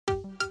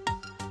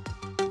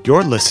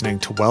You're listening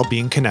to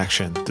Wellbeing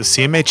Connection, the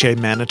CMHA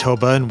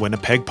Manitoba and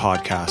Winnipeg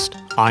podcast.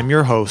 I'm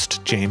your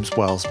host, James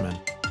Welsman.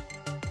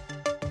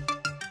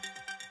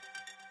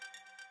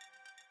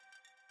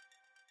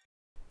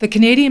 The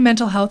Canadian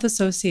Mental Health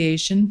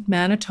Association,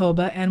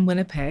 Manitoba and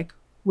Winnipeg,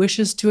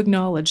 wishes to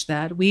acknowledge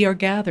that we are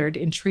gathered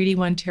in Treaty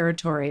 1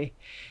 territory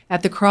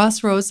at the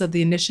crossroads of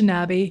the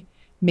Anishinaabe,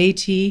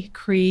 Métis,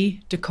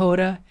 Cree,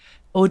 Dakota,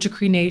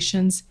 Ojibwe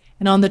nations,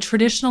 and on the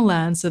traditional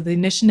lands of the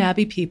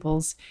Anishinaabe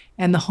peoples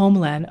and the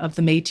homeland of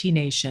the Métis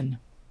Nation.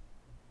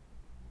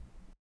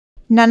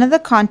 None of the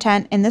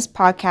content in this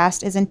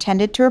podcast is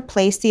intended to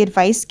replace the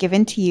advice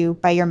given to you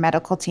by your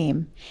medical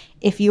team.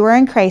 If you are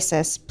in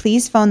crisis,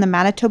 please phone the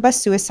Manitoba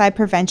Suicide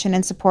Prevention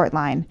and Support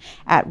Line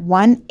at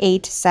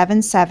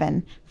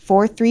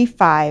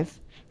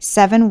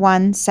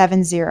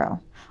 1-877-435-7170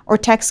 or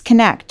text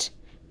CONNECT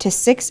to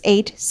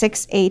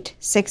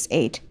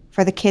 686868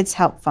 for the Kids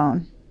Help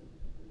Phone.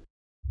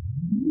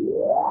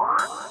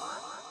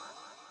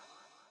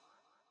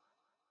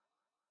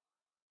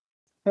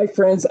 Hi,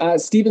 friends.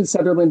 Stephen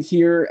Sutherland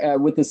here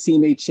with the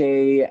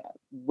CMHA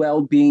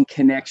Wellbeing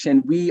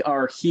Connection. We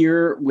are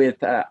here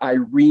with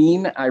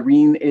Irene.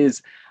 Irene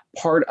is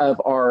part of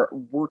our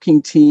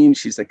working team.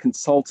 She's a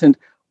consultant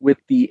with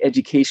the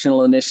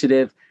Educational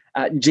Initiative.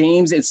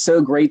 James, it's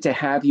so great to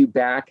have you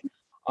back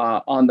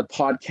on the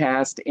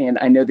podcast. And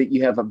I know that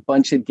you have a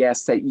bunch of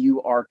guests that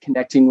you are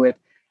connecting with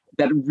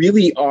that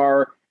really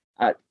are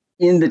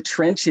in the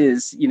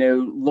trenches,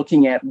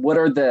 looking at what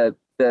are the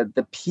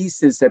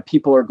pieces that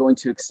people are going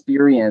to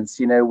experience,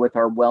 with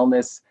our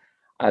wellness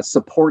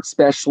support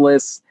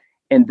specialists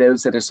and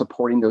those that are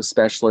supporting those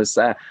specialists.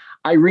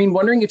 Irene,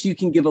 wondering if you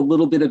can give a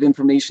little bit of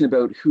information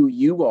about who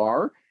you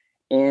are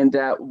and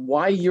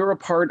why you're a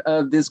part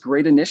of this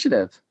great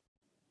initiative.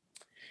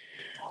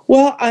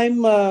 Well,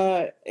 I'm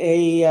a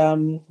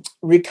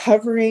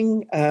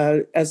recovering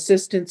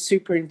assistant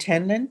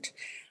superintendent.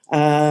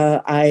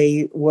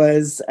 I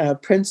was a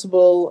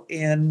principal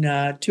in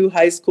 2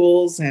 high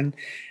schools and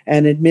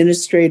an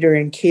administrator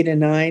in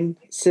K-9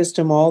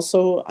 system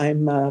also.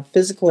 I'm a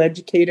physical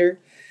educator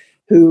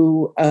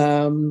who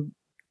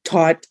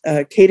taught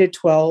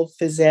K-12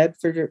 phys ed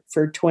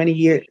for 20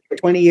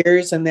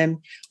 years and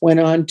then went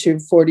on to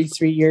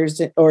 23 years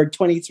in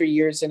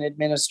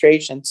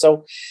administration.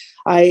 So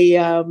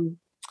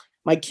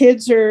my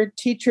kids are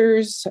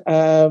teachers,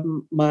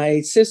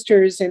 my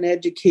sister's in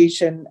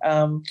education.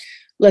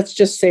 Let's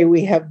just say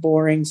we have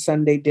boring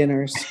Sunday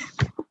dinners.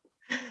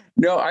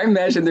 No, I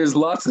imagine there's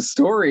lots of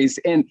stories.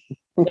 And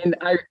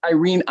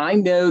Irene, I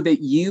know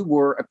that you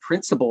were a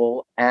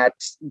principal at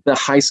the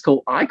high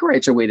school I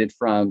graduated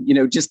from,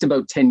 just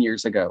about 10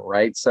 years ago,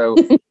 right? So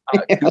good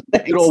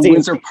old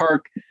Windsor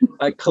Park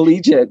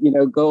Collegiate,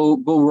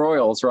 go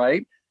Royals,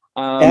 right?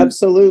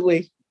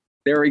 Absolutely.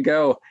 There we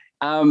go.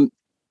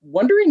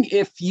 Wondering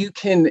if you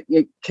can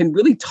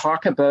really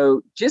talk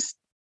about just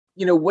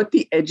what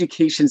the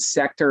education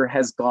sector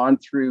has gone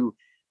through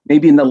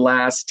maybe in the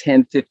last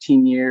 10,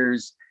 15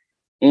 years.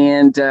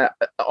 And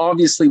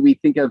obviously we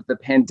think of the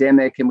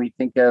pandemic and we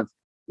think of,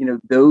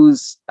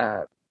 those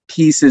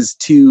pieces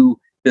to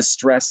the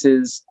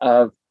stresses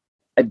of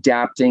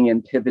adapting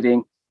and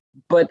pivoting.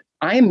 But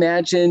I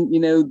imagine,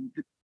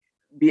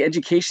 the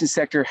education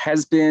sector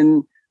has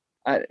been,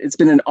 it's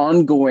been an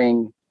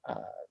ongoing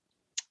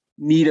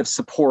need of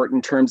support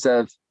in terms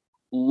of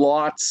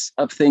lots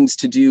of things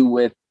to do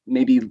with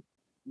maybe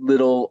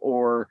little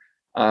or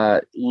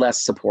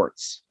less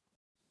supports.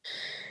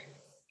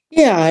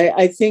 Yeah,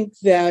 I think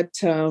that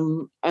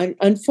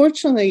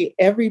unfortunately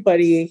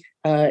everybody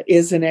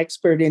is an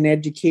expert in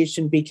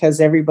education because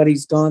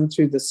everybody's gone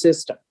through the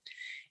system.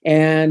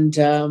 And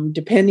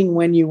depending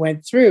when you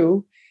went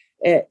through,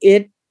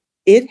 it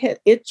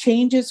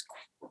changes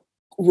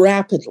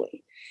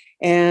rapidly.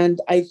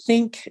 And I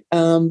think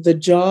the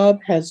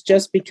job has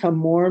just become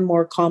more and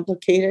more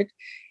complicated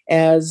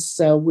as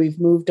we've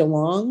moved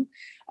along.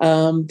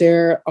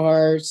 There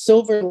are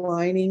silver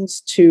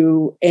linings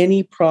to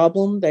any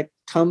problem that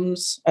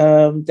comes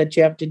that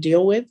you have to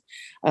deal with.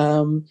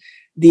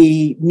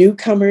 The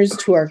newcomers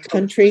to our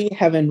country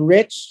have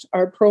enriched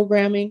our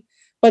programming,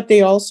 but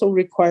they also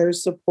require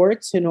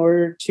supports in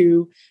order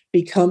to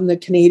become the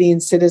Canadian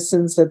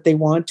citizens that they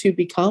want to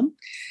become.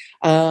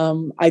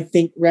 I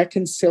think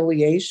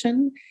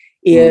reconciliation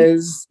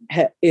is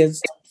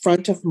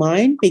front of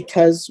mind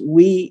because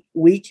we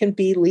can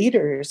be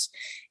leaders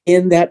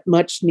in that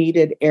much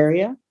needed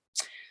area.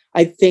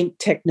 I think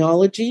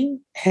technology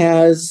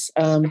has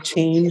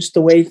changed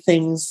the way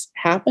things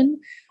happen.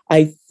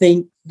 I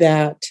think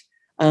that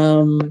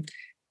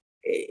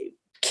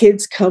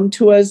kids come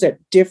to us at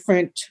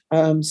different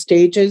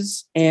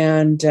stages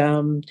and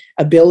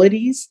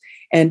abilities,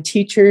 and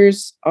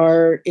teachers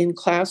are in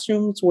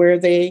classrooms where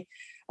they,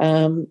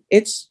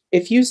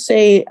 if you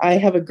say, I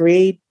have a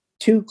grade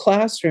 2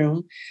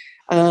 classroom,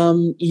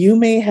 you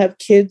may have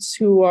kids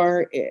who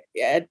are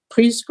at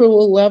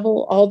preschool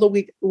level all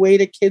the way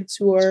to kids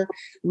who are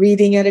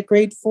reading at a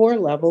grade 4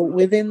 level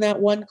within that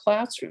one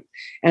classroom.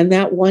 And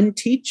that one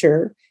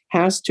teacher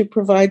has to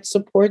provide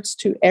supports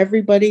to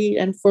everybody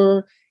and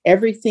for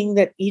everything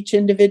that each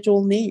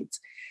individual needs.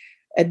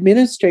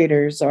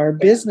 Administrators, our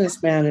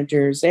business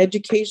managers,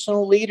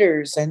 educational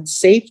leaders, and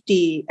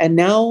safety. And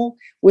now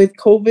with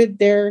COVID,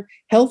 they're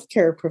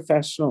healthcare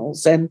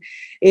professionals. And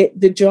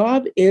the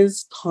job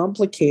is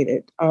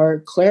complicated. Our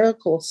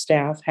clerical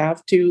staff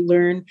have to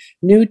learn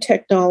new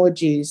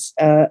technologies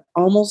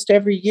almost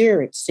every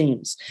year, it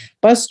seems.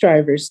 Bus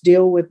drivers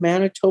deal with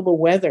Manitoba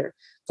weather.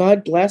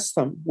 God bless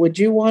them. Would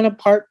you want to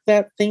park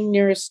that thing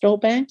near a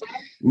snowbank?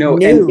 No.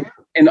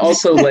 And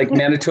also like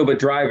Manitoba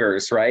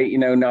drivers, right? You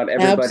know, not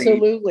everybody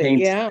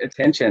paints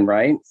attention,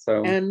 right?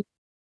 So, and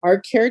our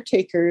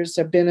caretakers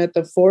have been at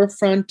the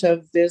forefront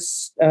of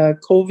this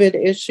COVID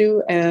issue,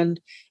 and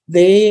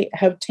they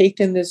have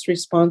taken this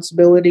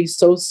responsibility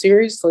so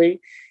seriously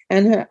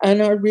and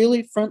are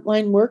really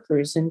frontline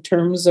workers in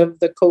terms of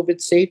the COVID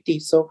safety.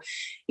 So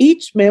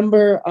each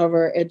member of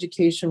our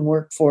education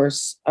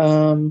workforce,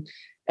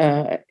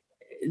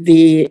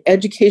 the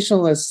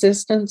educational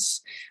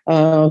assistants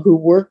who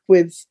work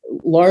with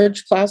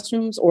large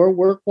classrooms or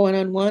work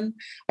one-on-one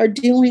are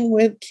dealing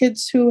with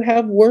kids who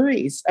have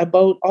worries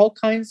about all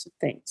kinds of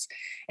things.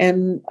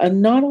 And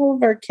not all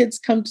of our kids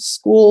come to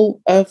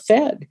school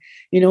fed.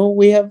 You know,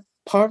 we have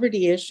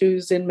poverty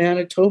issues in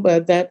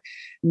Manitoba that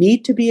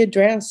need to be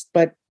addressed,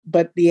 but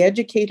the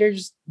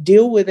educators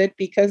deal with it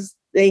because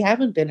they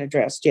haven't been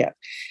addressed yet.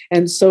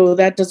 And so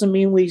that doesn't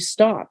mean we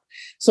stop.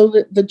 So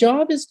the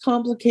job is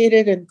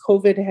complicated, and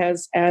COVID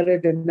has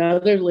added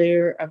another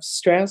layer of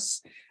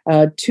stress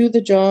to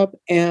the job.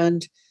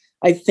 And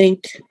I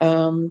think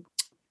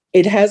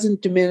it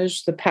hasn't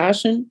diminished the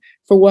passion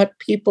for what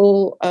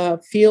people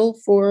feel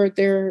for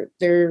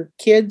their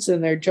kids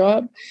and their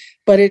job,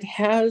 but it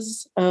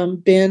has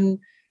been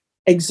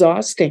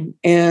exhausting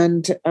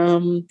and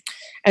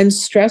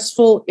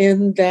stressful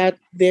in that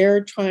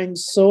they're trying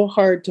so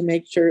hard to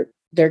make sure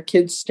their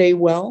kids stay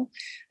well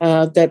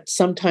that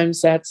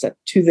sometimes that's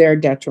to their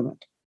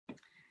detriment.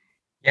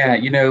 Yeah,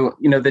 you know,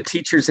 the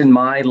teachers in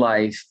my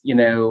life, you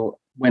know,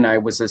 when I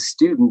was a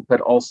student,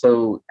 but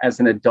also as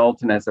an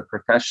adult and as a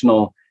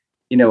professional,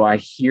 you know, I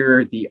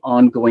hear the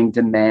ongoing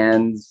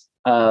demands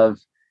of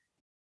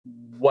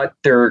what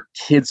their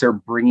kids are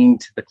bringing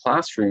to the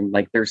classroom.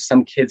 Like there's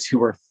some kids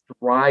who are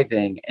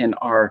thriving and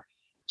are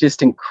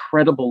just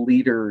incredible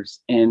leaders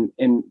and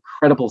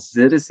incredible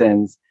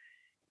citizens.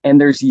 And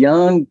there's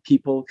young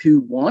people who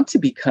want to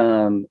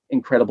become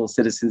incredible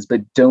citizens,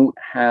 but don't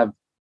have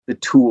the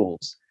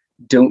tools,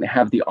 don't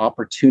have the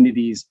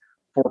opportunities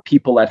for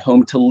people at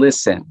home to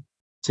listen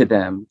to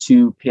them,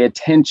 to pay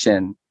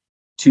attention,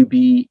 to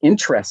be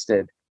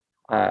interested,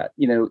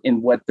 you know,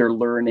 in what they're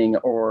learning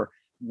or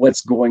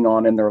what's going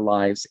on in their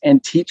lives.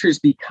 And teachers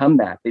become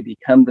that. They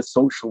become the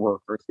social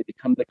workers, they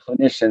become the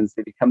clinicians,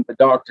 they become the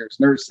doctors,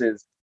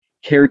 nurses,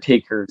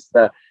 caretakers,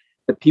 the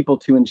people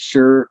to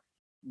ensure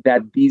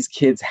that these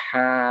kids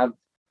have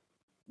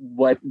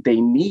what they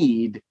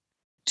need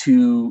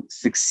to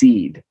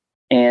succeed.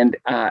 And,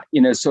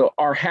 you know, so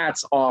our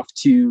hats off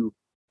to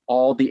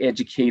all the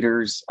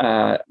educators,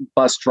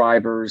 bus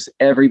drivers,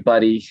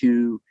 everybody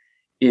who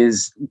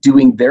is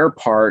doing their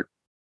part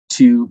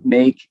to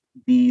make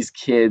these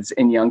kids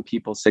and young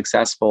people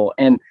successful.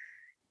 And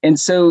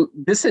so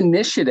this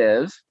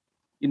initiative,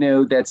 you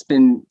know, that's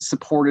been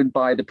supported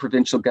by the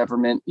provincial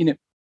government, you know,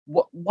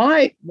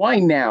 why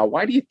now?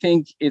 Why do you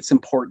think it's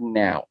important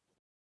now?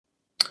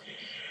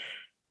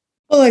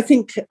 Well, I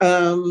think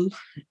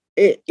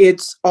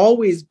it's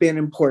always been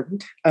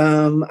important.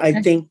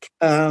 I think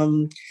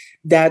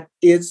that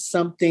is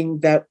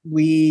something that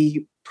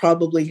we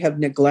probably have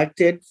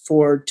neglected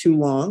for too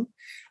long.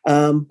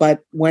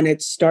 But when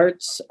it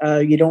starts,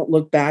 you don't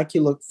look back,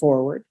 you look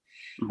forward.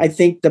 I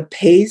think the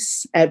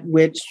pace at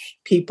which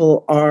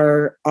people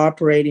are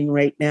operating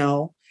right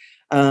now,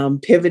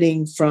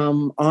 pivoting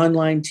from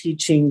online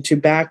teaching to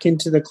back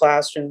into the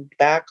classroom,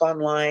 back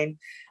online,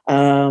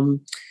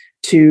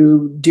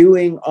 to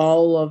doing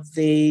all of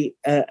the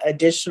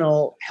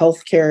additional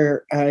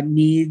healthcare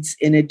needs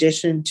in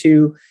addition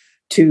to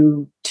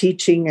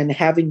teaching and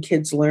having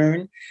kids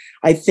learn.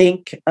 I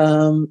think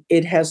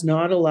it has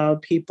not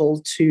allowed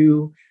people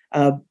to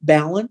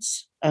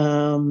balance.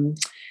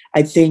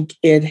 I think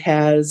it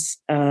has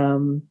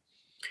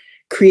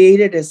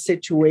created a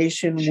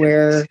situation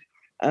where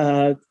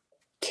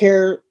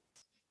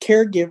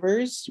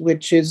caregivers,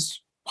 which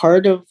is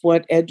part of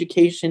what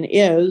education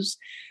is,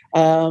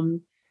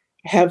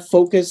 have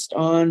focused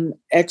on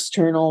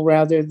external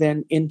rather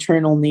than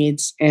internal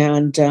needs,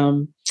 and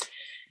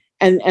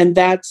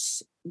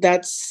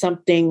that's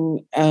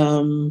something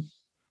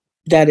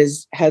that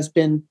has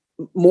been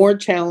more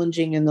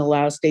challenging in the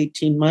last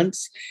 18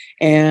 months.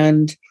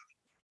 And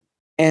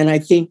I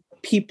think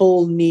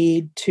people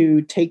need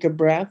to take a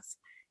breath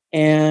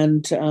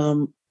and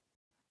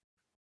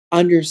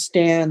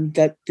understand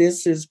that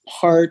this is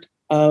part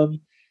of,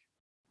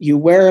 you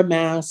wear a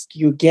mask,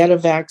 you get a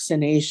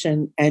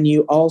vaccination, and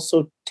you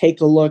also take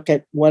a look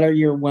at what are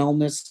your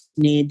wellness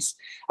needs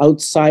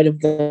outside of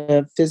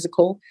the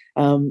physical,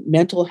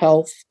 mental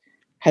health,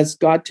 has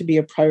got to be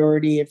a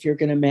priority if you're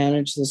going to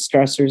manage the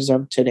stressors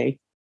of today.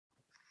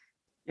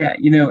 Yeah,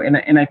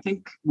 and I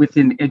think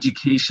within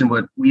education,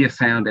 what we have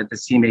found at the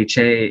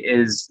CMHA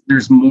is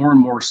there's more and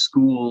more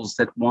schools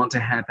that want to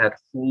have that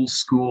whole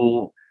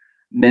school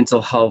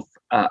mental health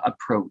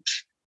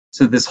approach.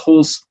 So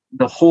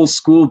the whole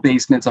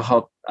school-based mental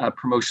health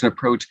promotion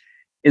approach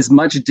is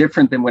much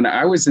different than when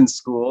I was in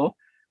school,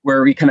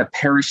 where we kind of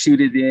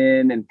parachuted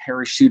in and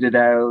parachuted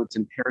out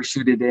and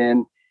parachuted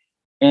in.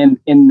 And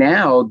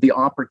now the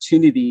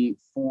opportunity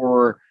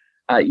for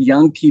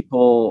young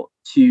people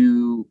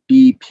to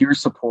be peer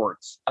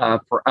supports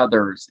for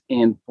others,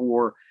 and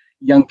for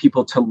young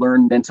people to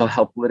learn mental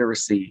health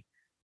literacy,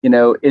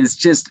 is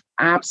just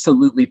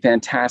absolutely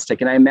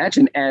fantastic. And I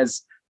imagine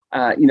as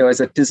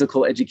a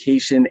physical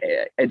education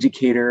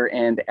educator,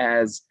 and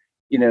as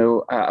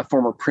a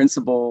former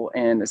principal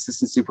and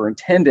assistant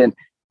superintendent,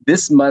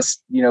 this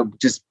must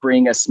just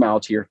bring a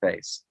smile to your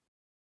face.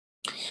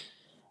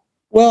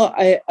 Well,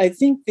 I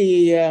think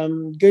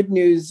the good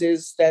news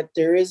is that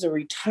there is a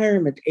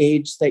retirement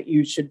age that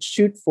you should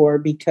shoot for,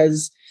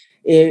 because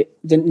the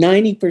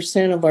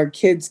 90% of our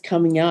kids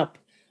coming up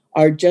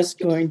are just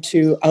going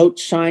to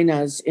outshine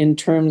us in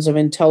terms of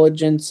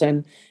intelligence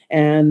and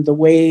the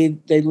way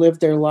they live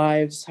their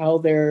lives, how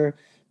they're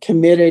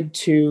committed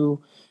to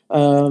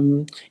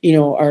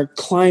our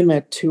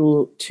climate,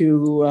 to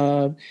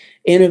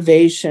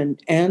innovation,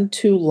 and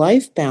to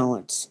life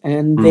balance.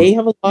 And they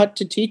have a lot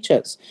to teach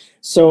us.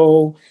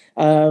 So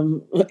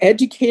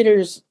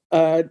educators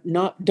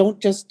don't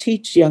just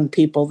teach young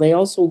people; they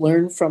also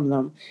learn from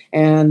them,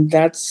 and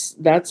that's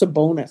a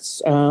bonus,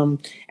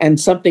 and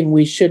something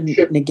we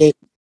shouldn't negate.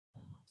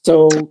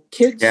 So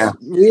kids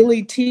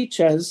really teach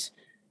us.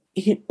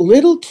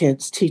 Little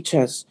kids teach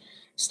us: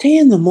 stay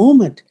in the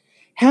moment,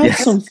 have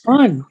some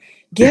fun,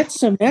 get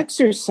some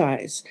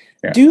exercise,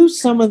 do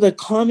some of the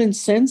common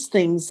sense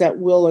things that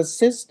will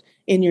assist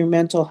in your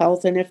mental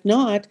health. And if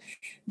not,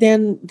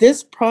 then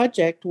this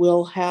project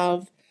will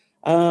have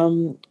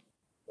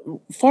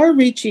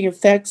far-reaching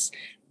effects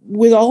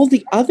with all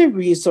the other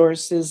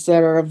resources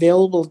that are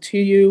available to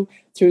you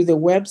through the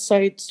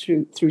websites,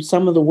 through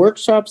some of the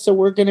workshops that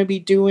we're going to be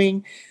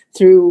doing,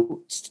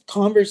 through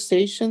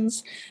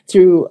conversations,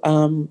 through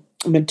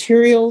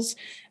materials,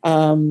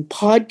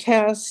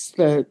 podcasts.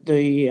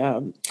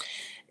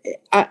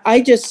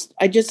 I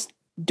just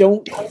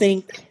don't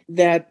think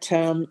that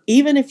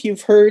even if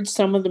you've heard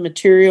some of the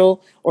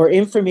material or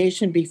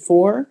information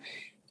before,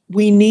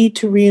 we need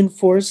to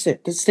reinforce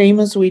it the same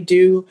as we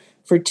do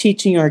for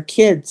teaching our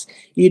kids.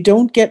 You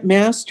don't get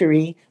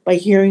mastery by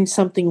hearing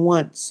something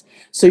once.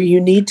 So you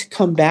need to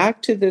come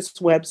back to this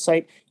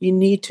website. You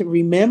need to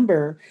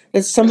remember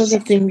that some of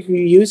the things you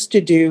used to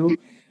do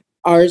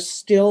are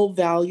still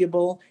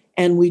valuable,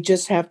 and we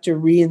just have to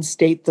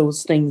reinstate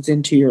those things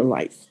into your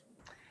life.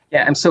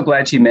 Yeah, I'm so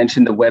glad you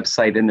mentioned the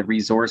website and the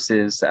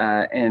resources.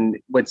 And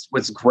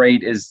what's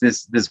great is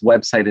this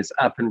website is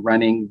up and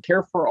running,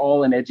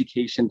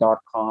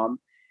 careforallaneducation.com.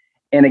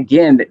 And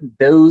again,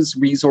 those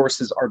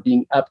resources are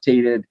being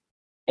updated.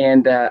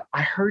 And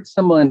I heard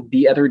someone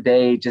the other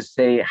day just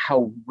say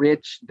how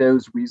rich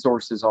those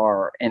resources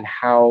are, and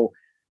how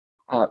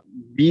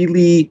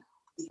really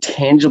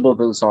tangible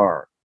those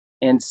are.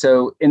 And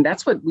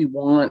that's what we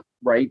want,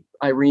 right,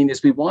 Irene,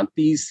 is we want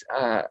these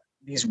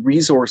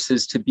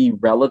resources to be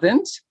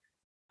relevant,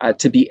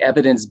 to be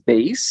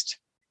evidence-based,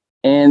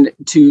 and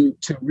to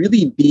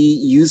really be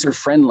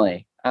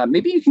user-friendly.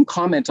 Maybe you can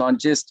comment on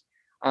just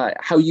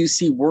how you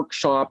see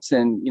workshops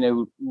and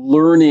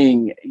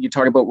learning. You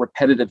talk about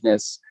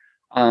repetitiveness.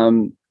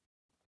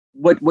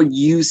 What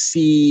you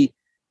see,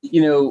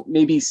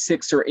 maybe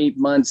 6 or 8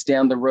 months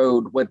down the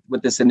road, what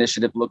this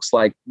initiative looks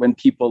like when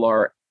people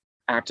are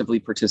actively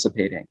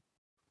participating.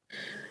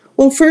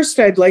 Well, first,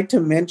 I'd like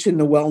to mention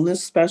the wellness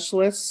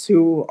specialists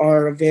who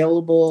are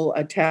available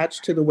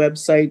attached to the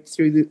website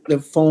through the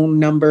phone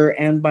number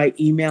and by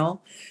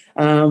email.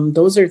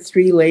 Those are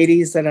 3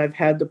 ladies that I've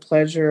had the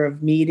pleasure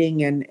of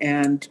meeting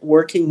and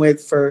working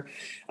with for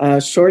a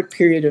short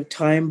period of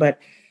time, but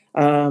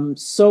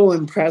so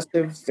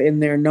impressive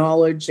in their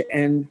knowledge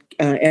and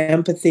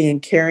empathy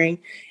and caring,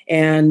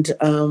 and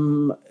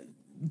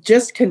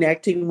just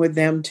connecting with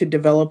them to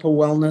develop a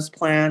wellness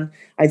plan,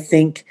 I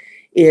think,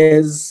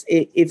 is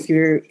if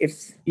you're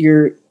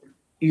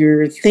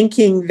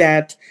thinking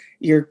that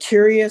you're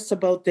curious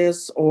about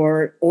this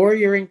or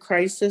you're in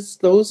crisis,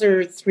 those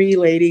are 3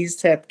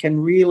 ladies that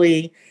can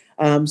really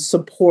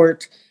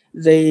support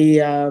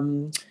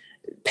the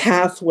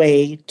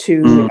pathway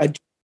to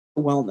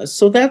wellness.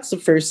 So that's the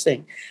first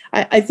thing.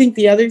 I think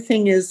the other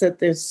thing is that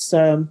this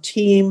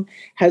team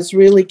has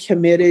really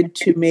committed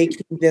to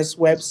making this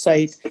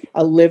website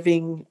a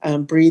living,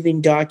 breathing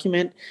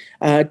document,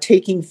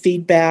 taking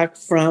feedback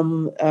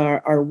from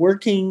our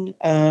working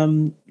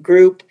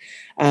group,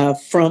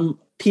 from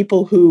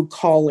people who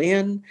call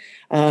in,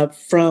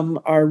 from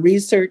our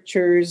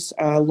researchers,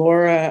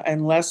 Laura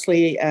and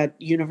Leslie at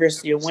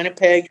University of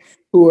Winnipeg,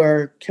 who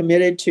are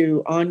committed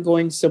to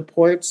ongoing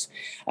supports.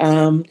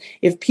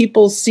 If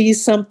people see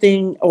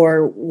something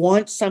or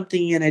want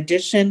something in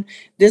addition,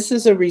 this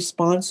is a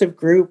responsive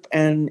group,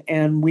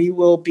 and we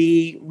will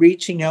be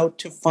reaching out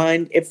to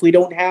find, if we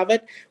don't have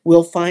it,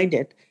 we'll find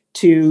it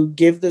to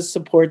give the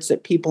supports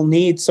that people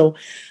need. So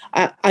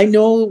I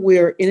know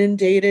we're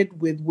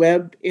inundated with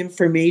web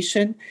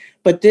information,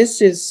 but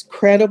this is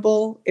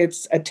credible.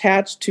 It's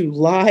attached to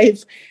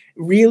live,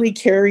 really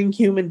caring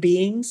human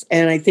beings,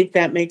 and I think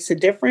that makes a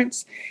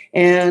difference.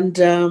 And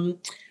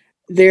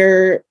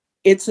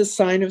it's a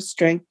sign of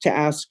strength to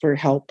ask for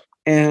help.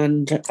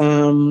 And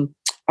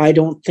I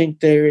don't think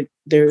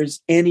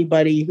there's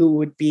anybody who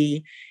would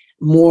be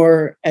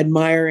more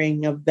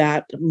admiring of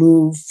that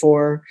move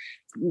for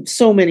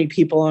so many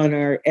people on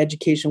our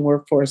education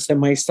workforce than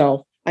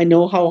myself. I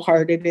know how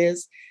hard it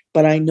is,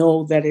 but I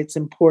know that it's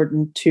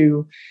important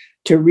to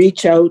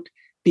reach out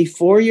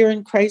before you're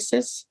in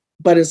crisis,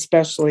 but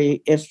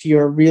especially if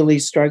you're really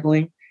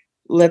struggling.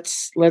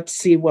 Let's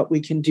see what we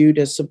can do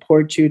to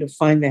support you to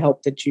find the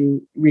help that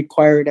you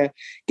require to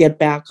get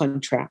back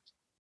on track.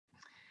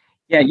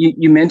 Yeah,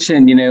 you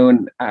mentioned,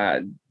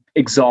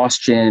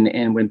 exhaustion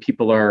and when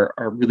people are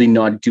really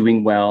not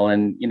doing well.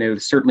 And,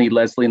 certainly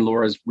Leslie and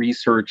Laura's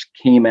research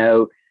came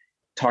out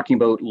talking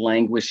about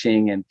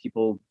languishing and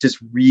people just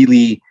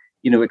really,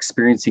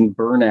 experiencing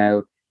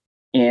burnout.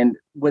 And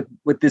what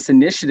this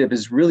initiative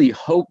is really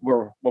what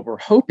we're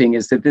hoping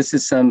is that this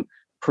is some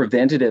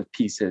preventative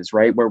pieces,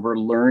 right? Where we're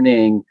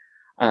learning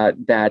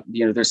that,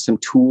 there's some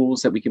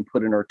tools that we can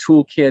put in our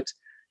toolkit.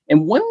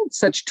 And one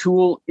such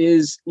tool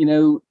is,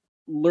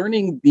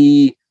 learning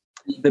the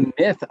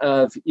myth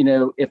of,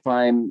 if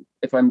I'm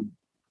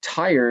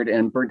tired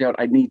and burnt out,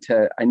 I need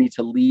to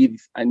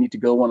leave. I need to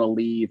go on a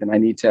leave, and I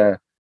need to,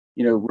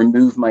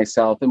 remove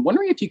myself. And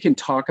wondering if you can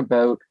talk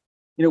about,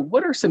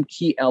 what are some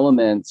key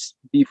elements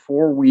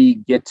before we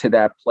get to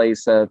that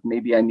place of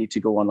maybe I need to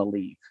go on a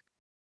leave?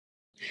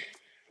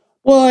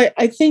 Well,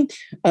 I think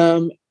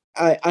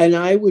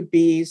I would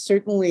be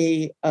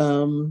certainly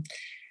I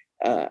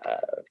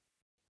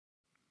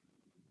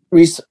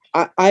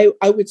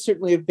would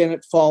certainly have been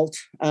at fault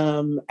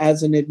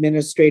as an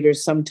administrator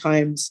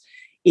sometimes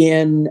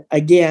in,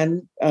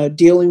 again,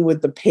 dealing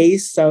with the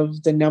pace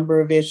of the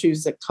number of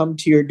issues that come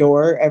to your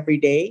door every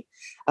day.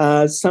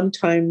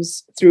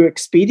 Sometimes through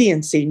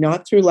expediency,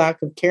 not through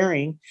lack of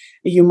caring.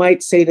 You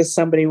might say to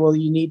somebody, well,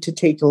 you need to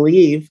take a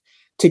leave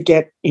to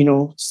get,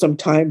 some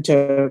time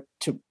to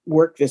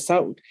work this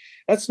out.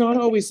 That's not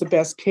always the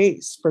best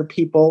case for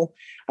people,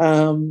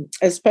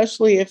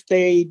 especially if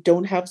they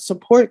don't have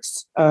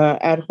supports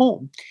at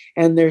home,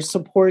 and their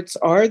supports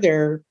are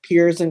their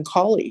peers and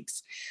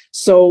colleagues.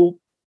 So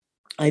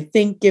I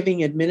think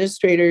giving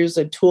administrators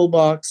a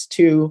toolbox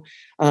to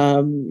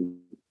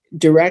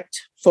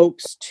direct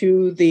folks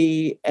to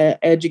the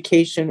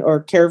education or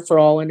Care for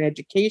All in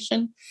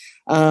education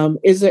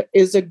is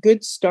a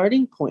good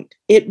starting point.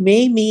 It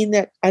may mean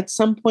that at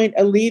some point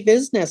a leave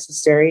is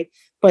necessary,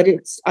 but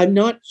I'm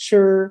not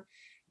sure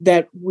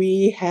that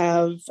we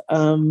have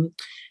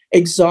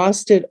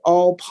exhausted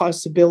all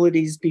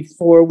possibilities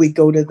before we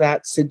go to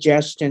that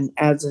suggestion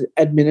as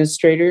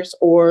administrators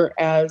or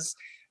as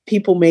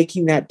people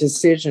making that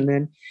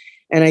decision.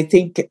 And I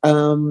think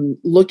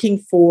looking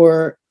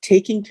for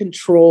taking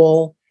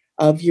control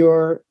of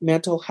your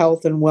mental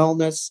health and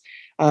wellness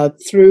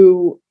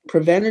through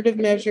preventative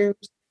measures,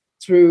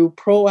 through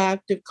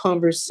proactive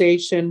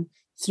conversation,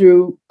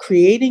 through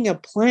creating a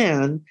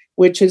plan,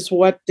 which is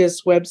what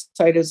this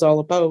website is all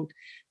about,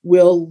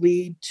 will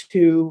lead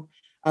to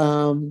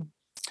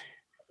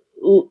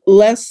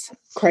less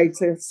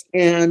crisis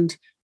and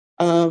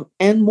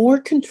more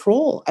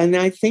control. And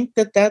I think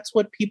that that's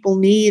what people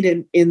need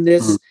in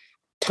this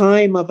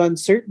time of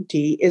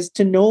uncertainty, is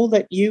to know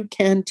that you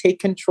can take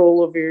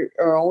control of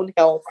your own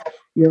health,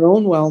 your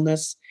own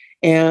wellness,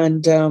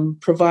 and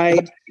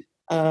provide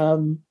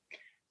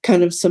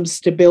kind of some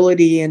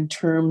stability in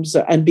terms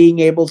and being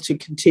able to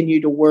continue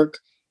to work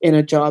in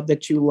a job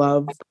that you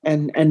love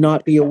and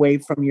not be away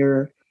from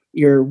your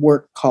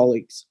work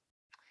colleagues.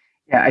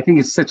 Yeah, I think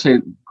it's such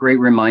a great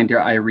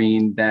reminder,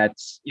 Irene, that,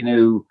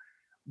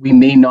 we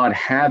may not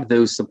have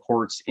those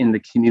supports in the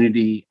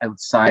community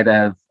outside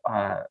of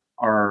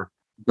our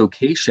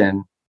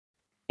vocation.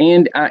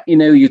 And,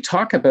 you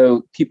talk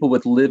about people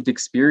with lived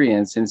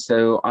experience. And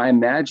so I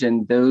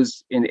imagine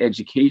those in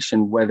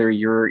education, whether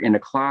you're in a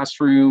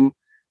classroom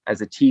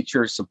as a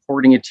teacher,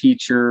 supporting a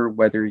teacher,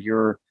 whether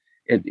you're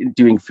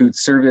doing food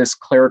service,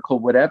 clerical,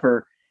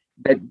 whatever,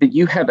 that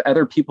you have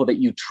other people that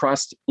you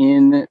trust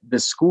in the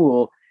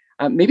school.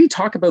 Maybe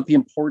talk about the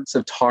importance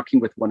of talking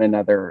with one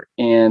another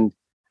and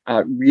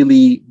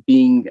really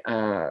being,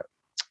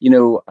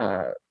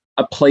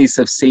 a place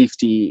of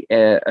safety,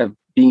 of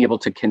being able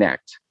to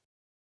connect.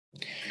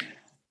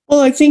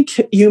 Well, I think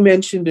you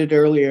mentioned it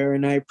earlier,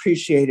 and I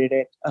appreciated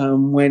it.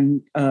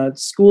 When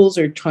schools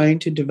are trying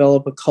to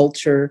develop a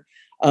culture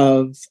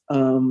of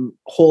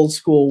whole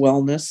school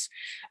wellness,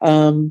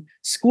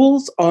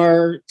 schools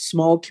are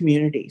small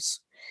communities.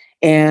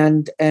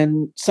 and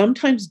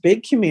sometimes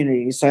big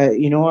communities.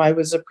 I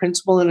was a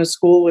principal in a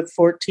school with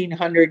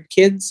 1,400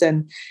 kids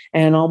and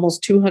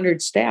almost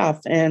 200 staff,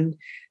 and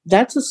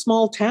that's a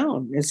small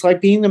town. It's like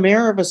being the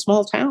mayor of a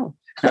small town.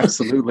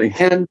 Absolutely.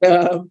 And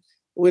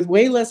with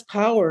way less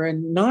power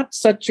and not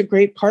such a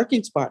great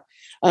parking spot.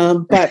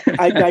 But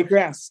I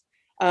digress.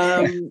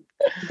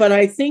 But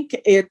I think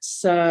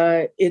it's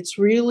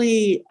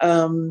really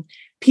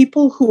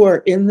people who are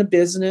in the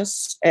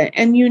business,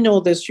 and you know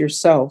this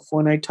yourself.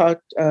 When I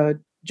talked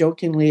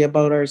jokingly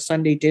about our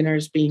Sunday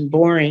dinners being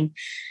boring,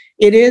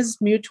 it is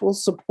mutual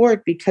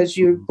support because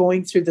you're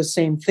going through the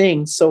same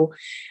thing. So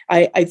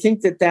I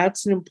think that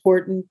that's an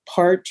important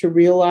part to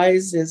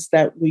realize, is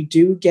that we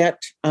do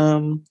get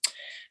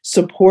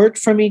support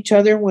from each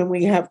other when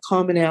we have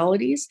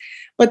commonalities.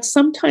 But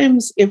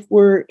sometimes if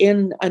we're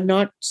in a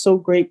not so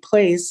great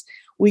place,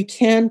 we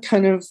can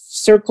kind of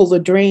circle the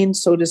drain,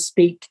 so to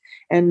speak,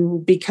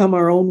 and become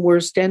our own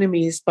worst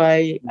enemies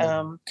by,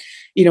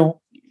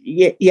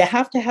 you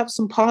have to have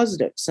some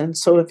positives. And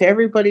so if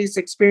everybody's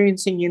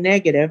experiencing you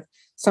negative,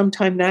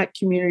 sometimes that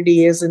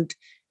community isn't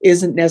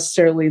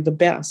necessarily the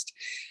best.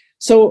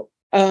 So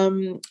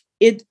I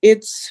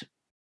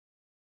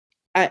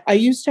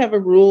used to have a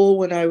rule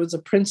when I was a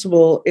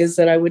principal, is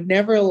that I would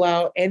never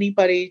allow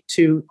anybody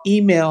to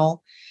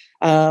email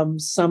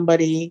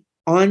somebody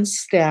on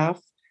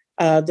staff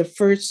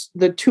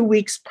the 2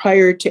 weeks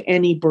prior to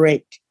any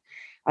break.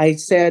 I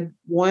said,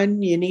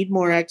 1, you need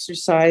more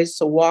exercise,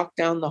 so walk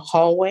down the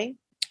hallway.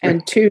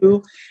 And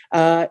 2,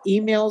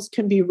 emails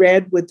can be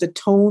read with the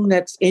tone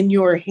that's in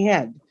your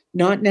head,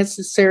 not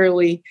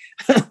necessarily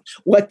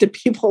what the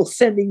people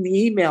sending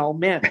the email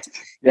meant.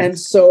 Yes. And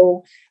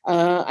so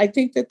I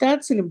think that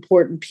that's an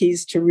important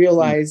piece to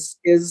realize,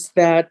 is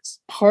that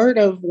part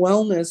of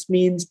wellness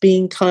means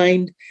being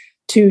kind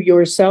to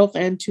yourself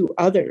and to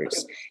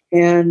others.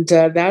 And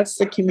that's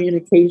the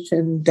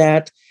communication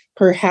that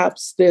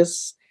perhaps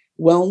this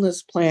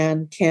wellness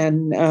plan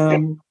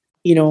can,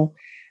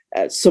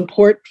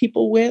 support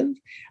people with.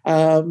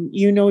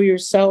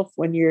 Yourself,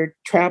 when you're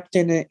trapped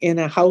in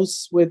a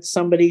house with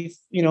somebody,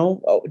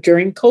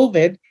 during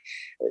COVID,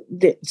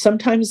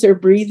 sometimes their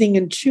breathing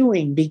and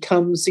chewing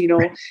becomes,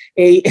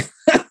 a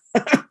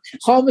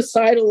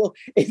homicidal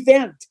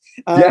event.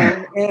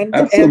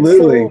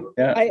 Absolutely. And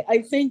so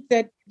I think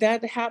that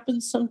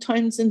happens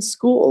sometimes in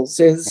schools,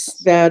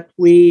 is that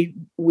we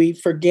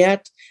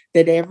forget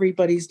that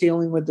everybody's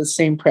dealing with the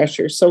same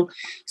pressure. So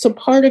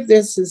part of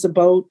this is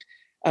about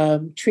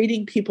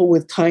treating people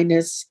with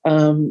kindness.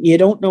 You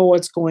don't know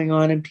what's going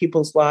on in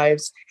people's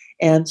lives.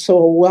 And so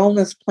a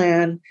wellness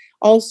plan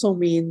also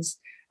means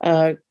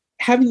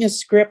having a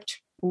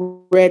script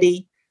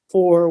ready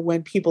for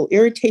when people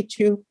irritate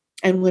you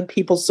and when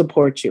people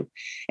support you.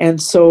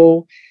 And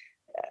so,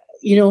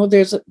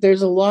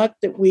 there's a lot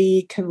that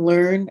we can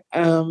learn.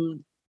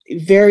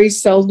 Very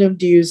seldom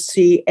do you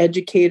see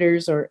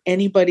educators or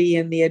anybody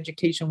in the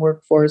education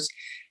workforce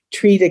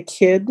treat a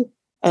kid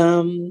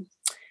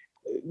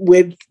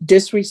with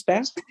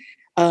disrespect.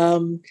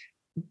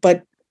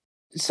 But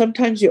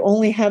sometimes you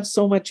only have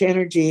so much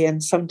energy,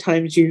 and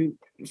sometimes you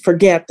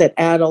forget that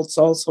adults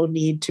also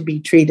need to be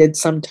treated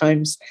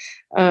sometimes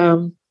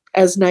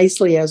as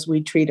nicely as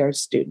we treat our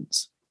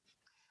students.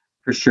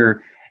 For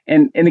sure.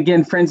 And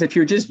again, friends, if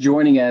you're just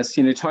joining us,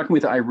 talking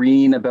with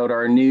Irene about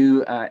our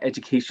new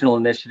educational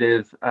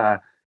initiative,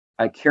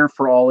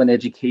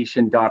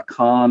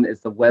 careforallaneducation.com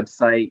is the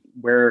website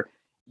where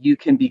you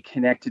can be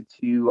connected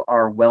to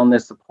our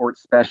wellness support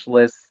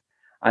specialists.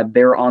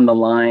 They're on the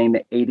line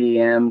 8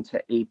 a.m.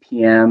 to 8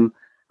 p.m.,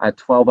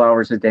 12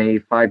 hours a day,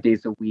 5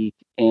 days a week.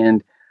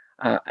 And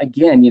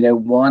again,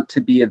 want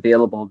to be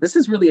available. This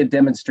is really a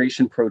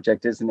demonstration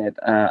project, isn't it,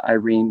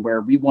 Irene,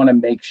 where we want to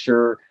make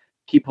sure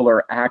people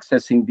are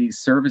accessing these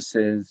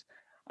services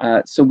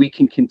so we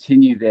can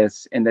continue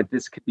this, and that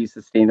this could be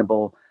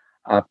sustainable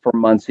for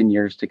months and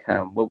years to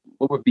come. What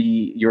would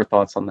be your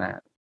thoughts on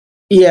that?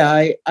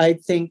 Yeah, I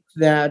think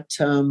that,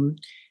 and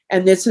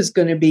this is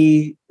going to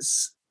be,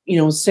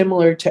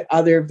 similar to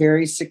other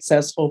very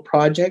successful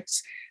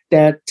projects,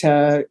 that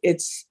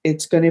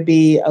it's going to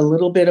be a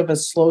little bit of a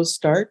slow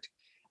start,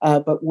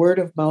 but word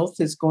of mouth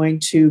is going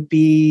to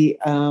be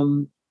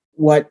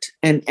what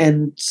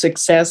and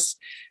success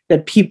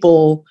that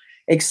people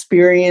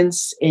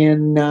experience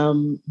in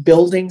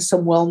building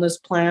some wellness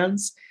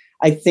plans.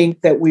 I think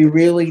that we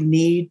really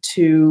need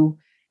to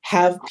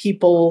have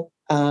people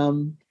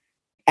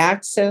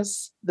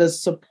access the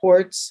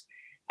supports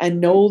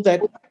and know that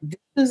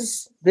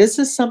this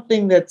is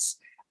something that's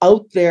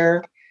out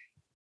there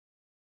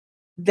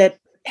that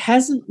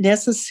hasn't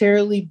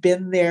necessarily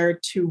been there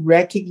to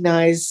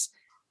recognize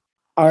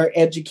our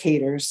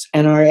educators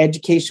and our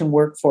education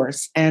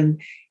workforce.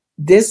 And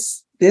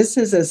this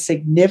is a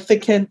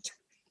significant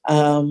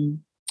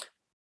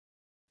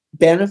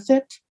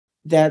benefit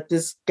that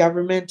this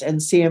government and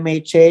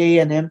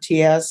CMHA and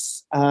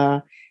MTS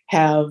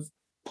have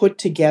put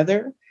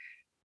together.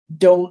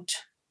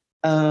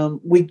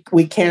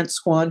 We can't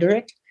squander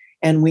it,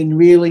 and we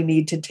really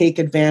need to take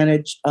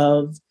advantage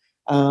of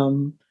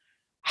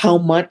how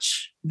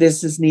much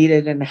this is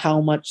needed and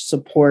how much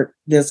support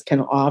this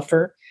can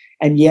offer.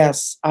 And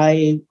yes,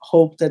 I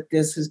hope that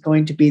this is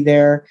going to be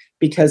there,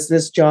 because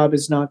this job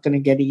is not going to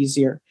get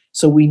easier.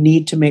 So we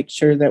need to make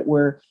sure that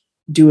we're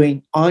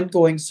doing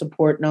ongoing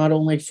support, not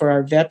only for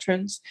our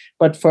veterans,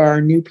 but for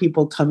our new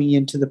people coming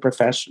into the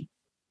profession.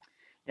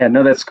 Yeah,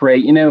 no, that's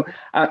great.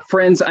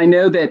 Friends, I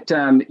know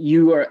that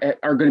you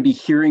are going to be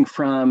hearing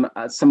from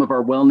some of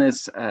our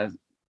wellness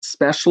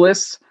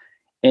specialists,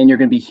 and you're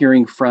going to be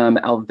hearing from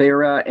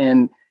Alvera,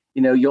 and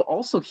you'll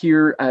also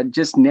hear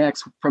just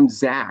next from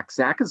Zach.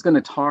 Zach is going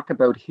to talk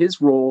about his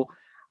role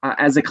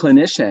as a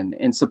clinician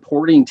in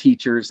supporting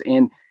teachers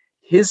and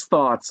his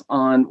thoughts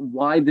on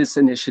why this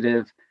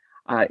initiative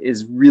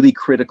is really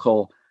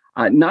critical,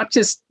 not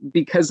just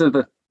because of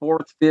the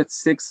fourth, fifth,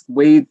 sixth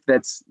wave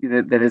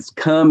that has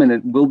come and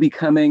it will be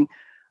coming,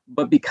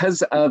 but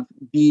because of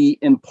the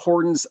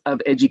importance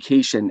of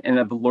education and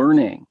of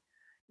learning,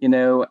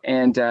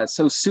 and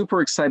so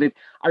super excited.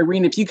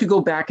 Irene, if you could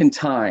go back in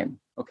time,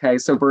 okay?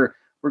 So we're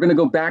going to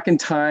go back in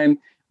time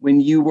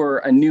when you were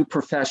a new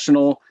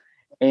professional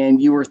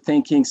and you were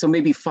thinking, so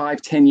maybe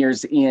 5-10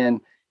 years in,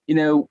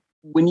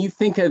 when you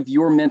think of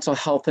your mental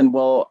health and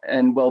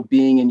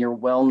well-being and your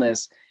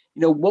wellness,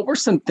 what were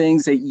some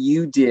things that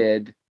you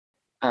did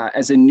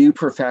as a new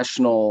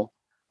professional,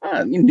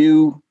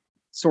 new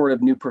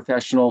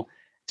professional,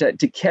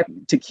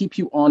 to keep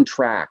you on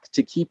track,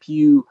 to keep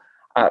you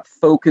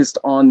focused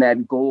on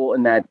that goal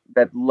and that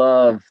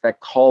love,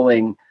 that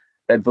calling,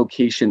 that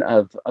vocation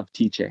of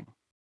teaching?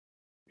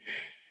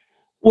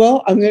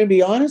 Well, I'm going to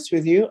be honest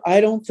with you. I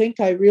don't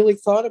think I really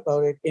thought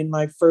about it in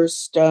my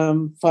first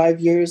 5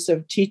 years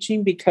of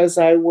teaching, because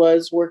I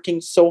was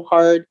working so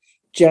hard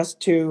just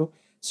to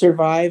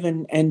survive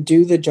and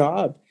do the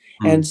job.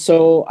 And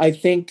so I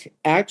think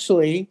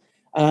actually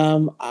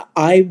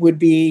I would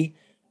be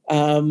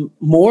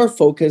more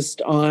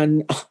focused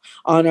on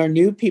our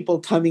new people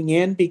coming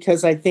in,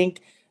 because I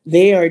think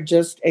they are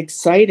just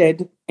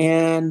excited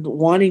and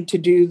wanting to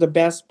do the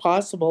best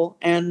possible.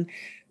 And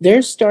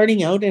they're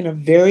starting out in a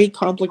very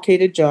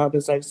complicated job,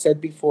 as I've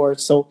said before.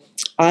 So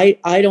I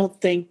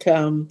don't think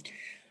I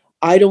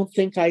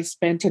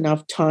spent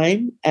enough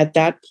time at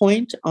that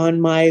point on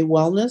my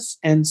wellness.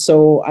 And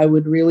so I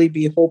would really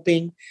be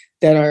hoping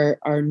that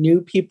our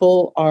new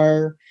people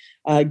are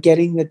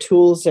getting the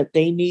tools that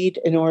they need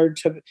in order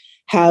to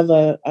have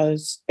a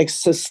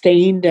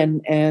sustained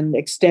and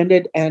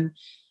extended and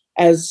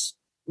as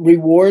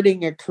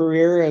rewarding a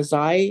career as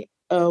I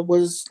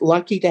was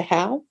lucky to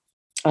have.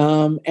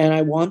 And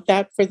I want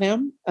that for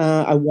them.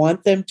 I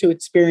want them to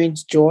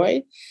experience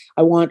joy.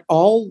 I want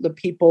all the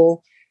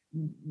people.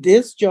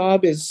 This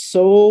job is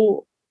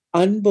so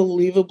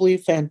unbelievably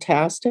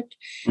fantastic.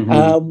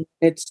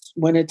 It's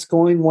when it's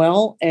going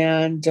well,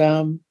 and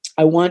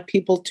I want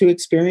people to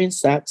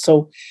experience that.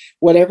 So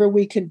whatever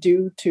we can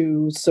do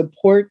to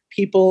support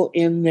people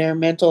in their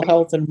mental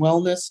health and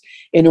wellness,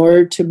 in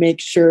order to make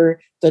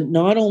sure that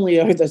not only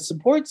are the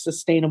supports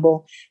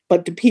sustainable,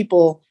 but the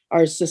people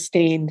are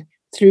sustained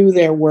through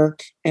their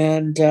work,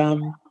 and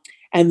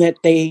that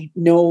they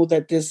know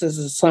that this is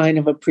a sign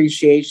of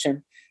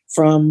appreciation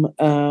from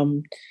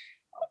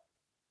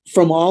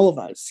all of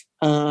us,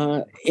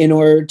 in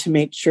order to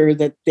make sure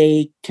that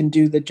they can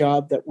do the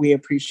job that we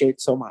appreciate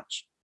so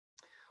much.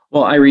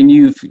 Well, Irene,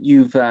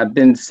 you've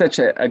been such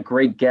a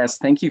great guest.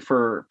 Thank you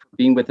for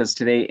being with us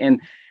today. And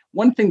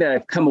one thing that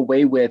I've come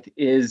away with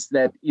is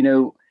that,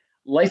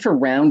 life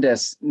around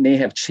us may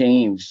have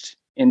changed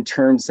in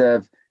terms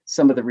of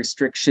some of the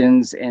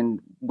restrictions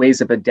and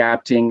ways of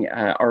adapting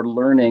our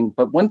learning.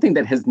 But one thing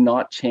that has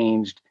not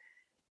changed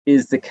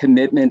is the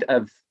commitment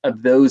of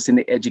those in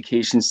the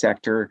education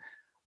sector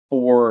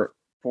for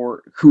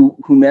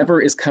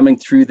whomever is coming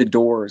through the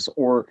doors,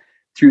 or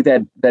through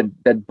that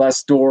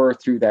bus door,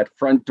 through that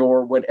front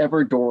door,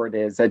 whatever door it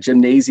is, that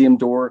gymnasium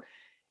door,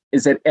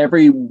 is that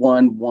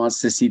everyone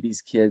wants to see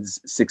these kids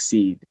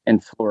succeed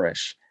and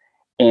flourish.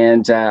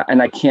 And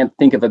I can't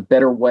think of a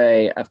better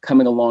way of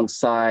coming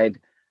alongside,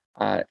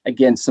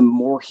 again, some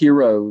more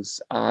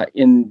heroes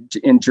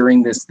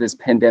during this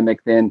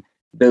pandemic than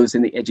those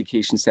in the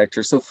education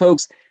sector. So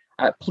folks,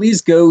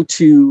 please go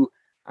to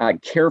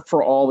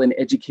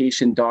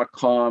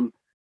careforalineducation.com.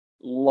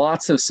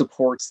 Lots of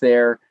supports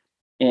there.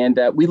 And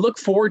we look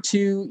forward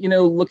to,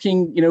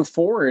 looking,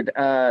 forward,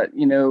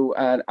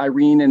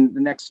 Irene, in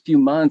the next few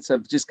months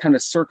of just kind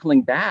of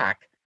circling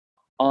back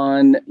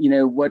on,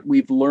 what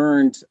we've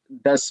learned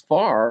thus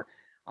far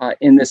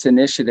in this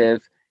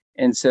initiative.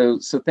 And so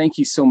thank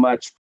you so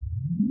much.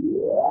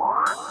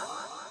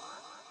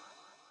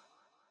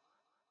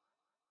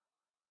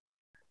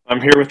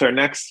 I'm here with our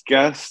next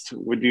guest.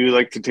 Would you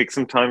like to take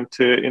some time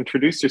to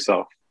introduce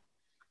yourself?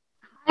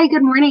 Hi,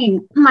 good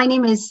morning. My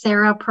name is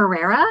Sarah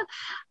Pereira.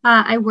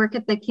 I work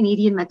at the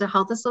Canadian Mental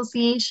Health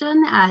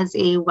Association as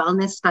a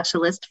wellness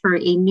specialist for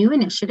a new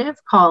initiative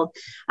called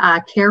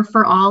Care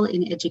for All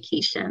in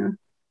Education.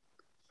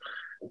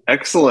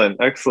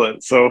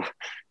 Excellent. So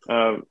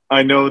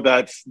I know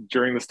that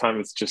during this time,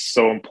 it's just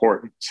so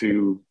important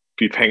to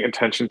be paying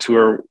attention to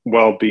our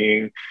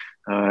well-being,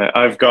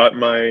 I've got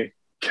my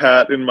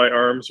cat in my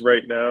arms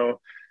right now.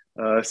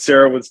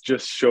 Sarah was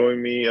just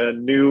showing me a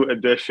new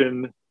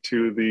addition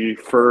to the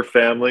fur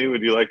family.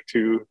 Would you like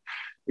to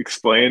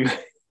explain?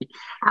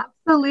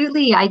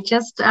 Absolutely. I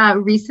just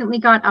recently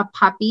got a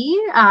puppy.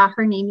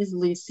 Her name is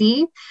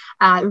Lucy.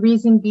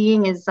 Reason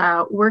being is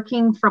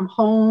working from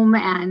home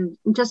and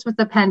just with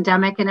the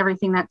pandemic and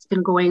everything that's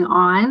been going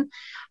on,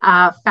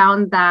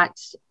 found that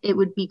it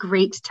would be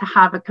great to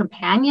have a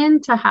companion,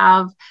 to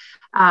have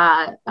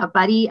a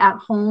buddy at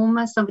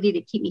home, somebody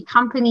to keep me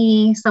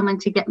company, someone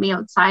to get me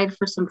outside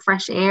for some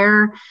fresh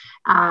air,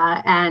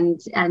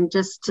 and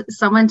just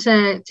someone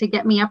to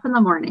get me up in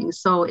the morning.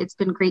 So it's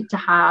been great to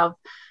have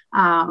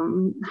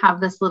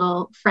this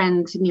little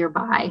friend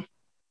nearby.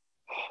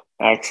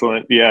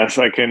 Excellent. Yes,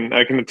 I can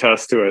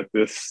attest to it.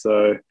 This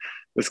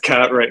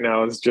cat right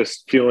now is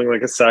just feeling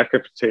like a sack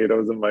of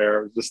potatoes in my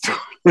arms, just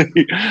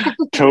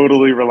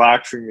totally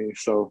relaxing me.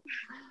 So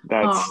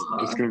that's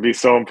just going to be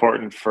so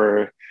important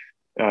for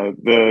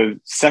the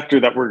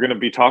sector that we're going to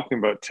be talking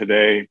about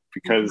today,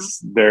 because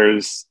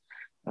there's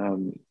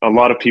a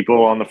lot of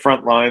people on the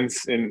front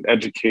lines in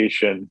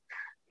education.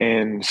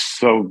 And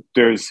so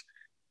there's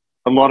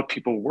a lot of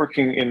people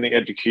working in the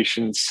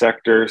education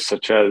sector,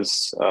 such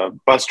as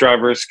bus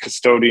drivers,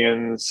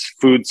 custodians,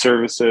 food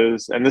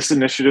services. And this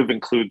initiative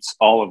includes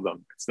all of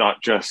them. It's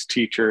not just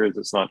teachers,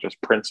 it's not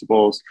just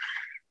principals.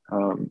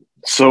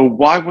 So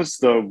why was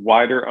the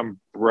wider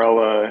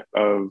umbrella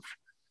of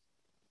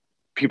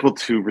people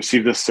to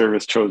receive this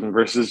service chosen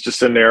versus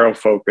just a narrow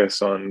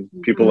focus on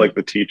people like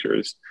the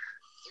teachers?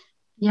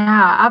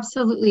 Yeah,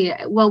 absolutely.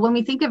 Well, when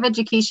we think of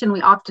education,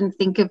 we often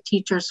think of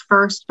teachers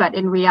first, but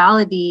in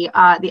reality,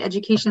 the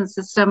education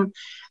system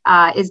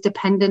is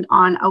dependent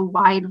on a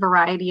wide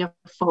variety of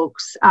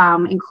folks,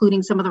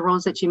 including some of the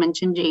roles that you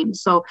mentioned,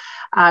 James. So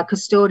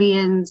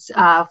custodians,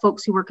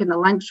 folks who work in the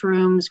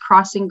lunchrooms,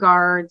 crossing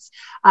guards,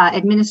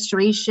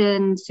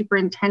 administration,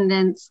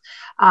 superintendents,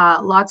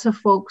 lots of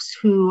folks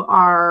who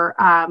are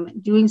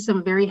doing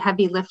some very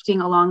heavy lifting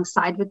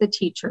alongside with the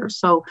teacher.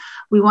 So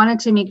we wanted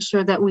to make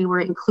sure that we were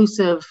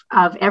inclusive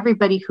of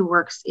everybody who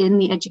works in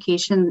the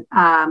education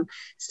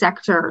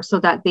sector, so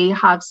that they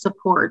have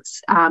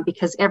supports,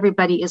 because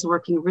everybody is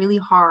working really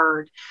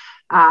hard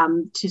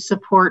to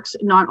support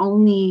not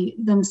only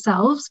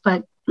themselves,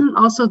 but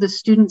also the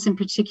students in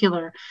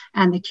particular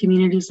and the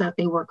communities that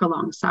they work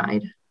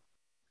alongside.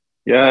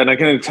 Yeah, and I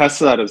can attest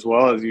to that as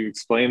well. As you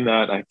explain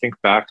that, I think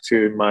back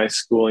to my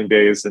schooling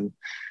days, and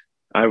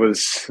I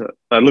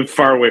lived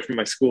far away from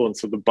my school, and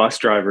so the bus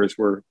drivers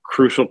were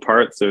crucial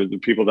parts. They're the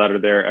people that are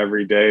there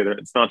every day.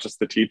 It's not just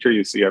the teacher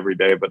you see every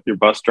day, but your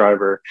bus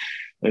driver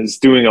is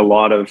doing a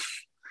lot of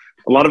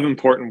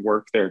important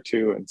work there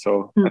too. And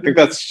so I think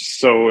that's just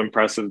so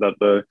impressive that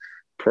the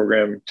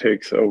program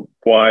takes a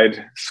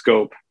wide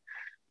scope.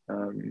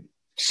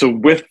 So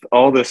with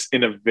all this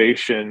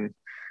innovation,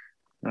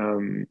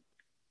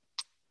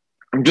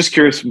 I'm just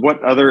curious,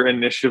 what other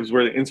initiatives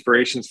were the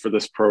inspirations for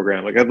this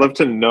program? Like, I'd love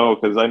to know,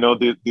 because I know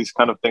these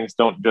kind of things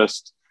don't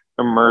just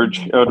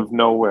emerge out of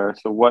nowhere.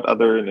 So what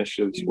other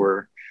initiatives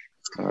were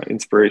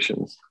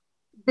inspirations?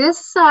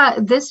 This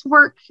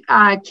work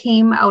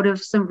came out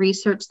of some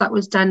research that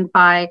was done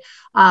by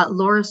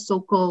Laura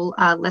Sokol,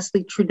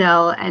 Leslie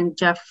Trudell, and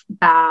Jeff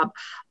Babb.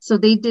 So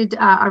they did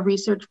a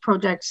research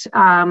project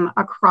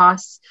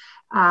across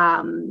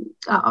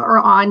or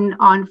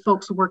on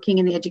folks working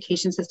in the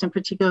education system,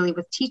 particularly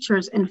with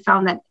teachers, and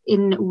found that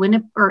in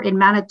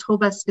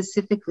Manitoba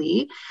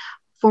specifically,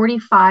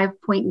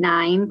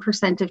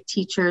 45.9% of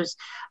teachers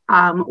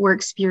were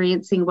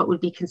experiencing what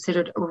would be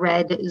considered a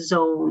red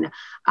zone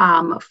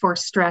for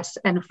stress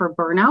and for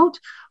burnout,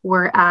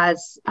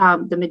 whereas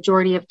the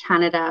majority of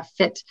Canada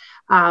fit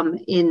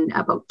in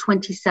about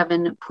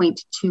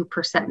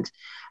 27.2%.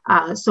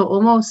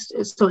 So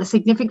a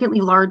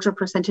significantly larger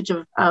percentage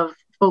of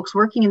folks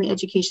working in the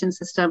education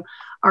system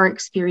are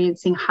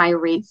experiencing high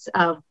rates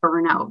of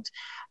burnout.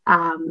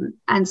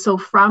 And so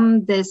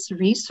from this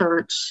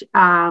research,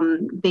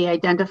 they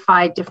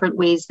identified different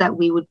ways that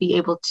we would be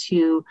able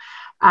to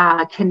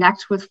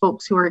connect with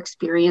folks who are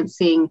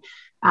experiencing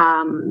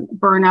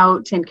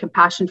burnout and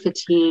compassion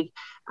fatigue,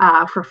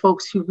 for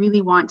folks who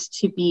really want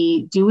to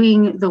be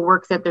doing the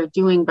work that they're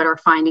doing, but are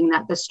finding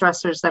that the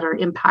stressors that are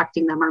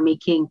impacting them are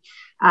making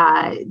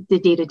the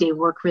day-to-day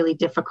work really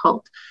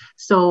difficult.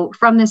 So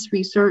from this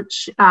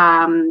research,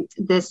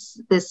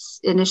 this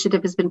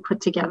initiative has been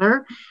put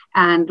together,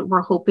 and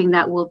we're hoping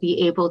that we'll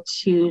be able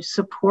to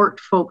support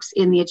folks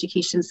in the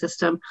education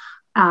system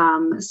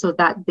so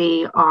that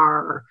they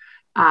are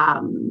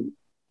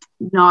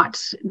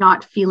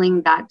not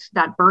feeling that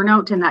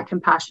burnout and that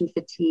compassion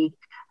fatigue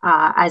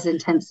as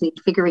intensely,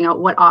 figuring out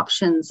what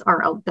options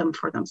are out them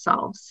for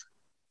themselves.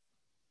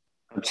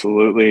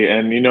 Absolutely.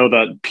 And you know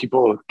that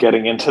people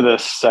getting into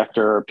this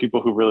sector are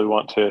people who really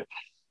want to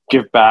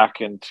give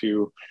back and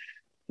to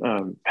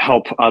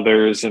help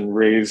others and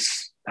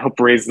help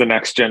raise the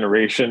next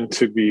generation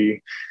to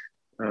be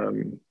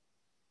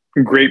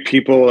great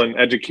people and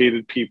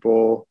educated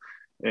people.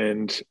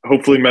 and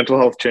hopefully mental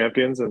health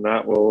champions, and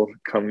that will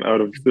come out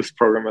of this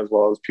program as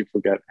well as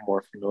people get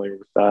more familiar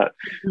with that.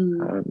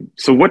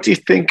 So what do you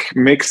think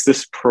makes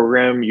this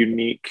program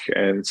unique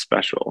and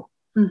special?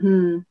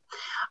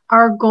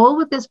 Our goal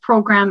with this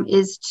program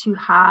is to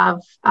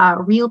have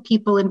real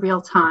people in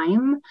real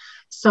time.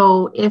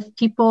 So if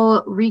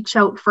people reach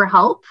out for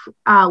help,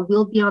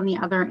 we'll be on the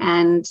other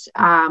end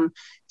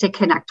to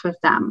connect with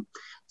them.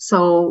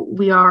 So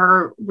we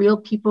are real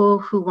people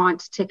who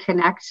want to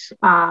connect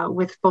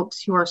with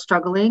folks who are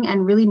struggling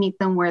and really meet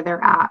them where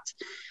they're at.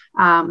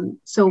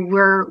 So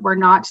we're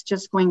not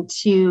just going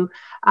to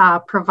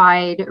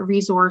provide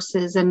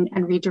resources and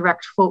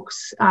redirect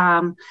folks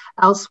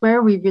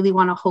elsewhere. We really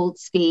want to hold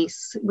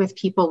space with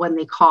people when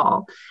they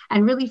call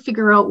and really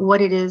figure out what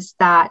it is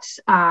that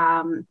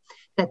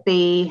that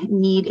they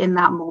need in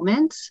that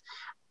moment,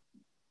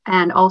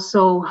 and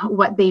also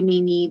what they may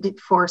need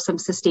for some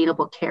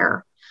sustainable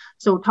care.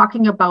 So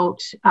talking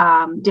about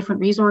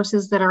different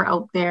resources that are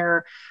out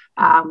there,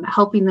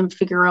 helping them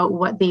figure out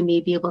what they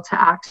may be able to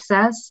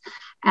access,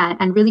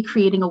 and really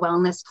creating a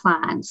wellness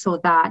plan so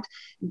that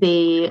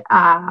they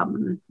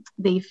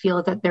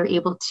feel that they're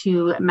able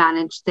to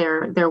manage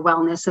their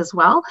wellness as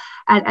well.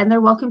 And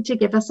they're welcome to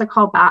give us a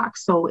call back.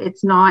 So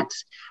it's not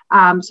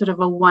sort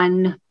of a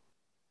one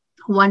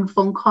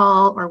phone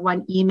call or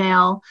one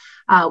email.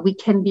 We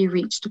can be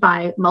reached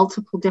by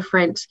multiple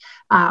different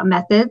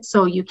methods.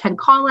 So you can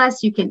call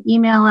us, you can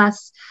email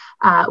us.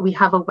 We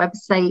have a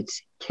website,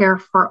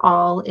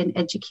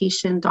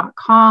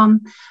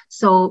 careforallaneducation.com.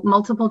 So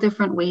multiple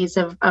different ways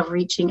of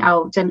reaching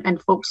out, and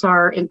folks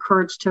are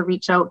encouraged to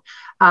reach out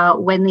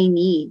when they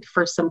need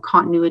for some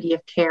continuity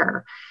of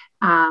care.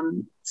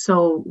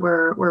 So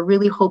we're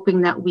really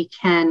hoping that we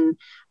can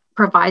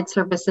provide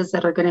services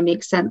that are going to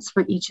make sense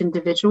for each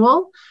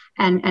individual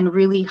and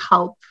really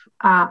help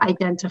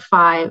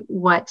identify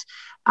what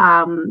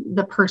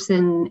the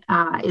person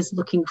is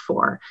looking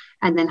for,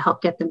 and then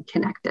help get them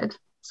connected.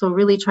 So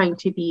really trying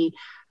to be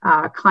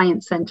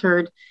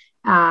client-centered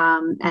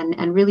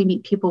and really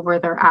meet people where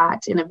they're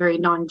at in a very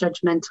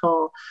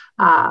non-judgmental,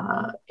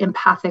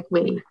 empathic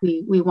way.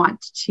 We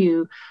want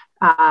to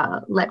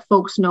let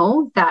folks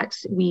know that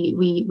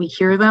we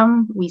hear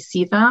them, we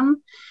see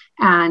them,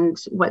 and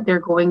what they're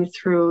going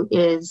through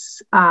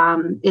is a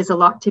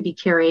lot to be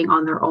carrying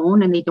on their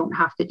own, and they don't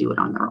have to do it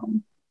on their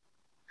own.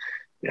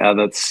 Yeah,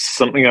 that's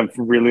something I've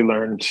really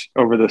learned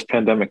over this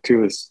pandemic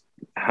too, is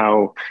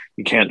how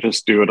you can't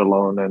just do it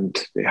alone, and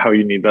how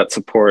you need that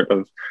support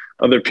of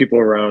other people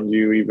around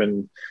you,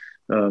 even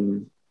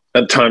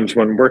at times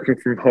when working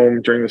from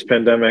home during this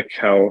pandemic,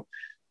 how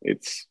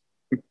it's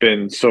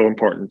been so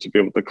important to be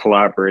able to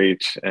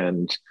collaborate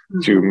and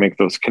to make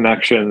those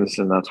connections.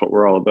 And that's what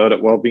we're all about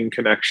at Wellbeing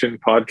Connection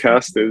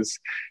podcast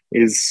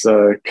is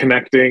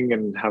connecting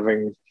and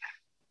having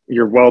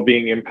your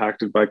well-being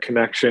impacted by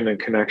connection, and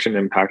connection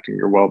impacting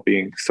your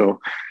well-being. So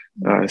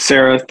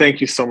Sarah, thank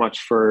you so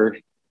much for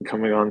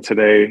coming on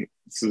today.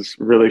 This is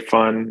really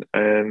fun,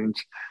 and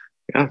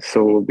yeah,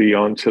 so we'll be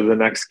on to the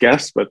next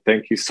guest, but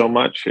thank you so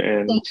much,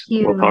 and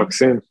we'll talk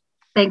soon.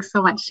 Thanks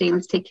so much,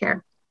 James. Take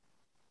care.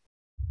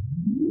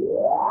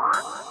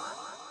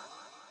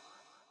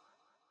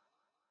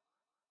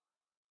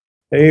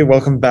 Hey,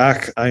 welcome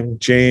back. I'm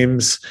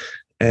James,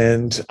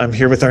 and I'm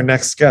here with our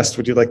next guest.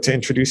 Would you like to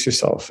introduce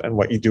yourself and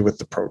what you do with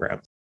the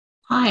program?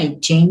 Hi,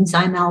 James.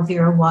 I'm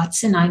Alvira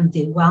Watson. I'm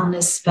the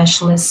wellness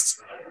specialist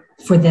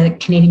for the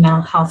Canadian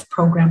Mental Health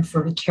Program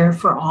for Care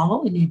for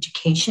All in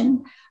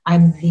Education.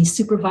 I'm the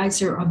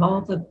supervisor of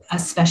all the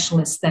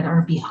specialists that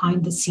are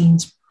behind the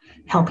scenes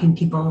helping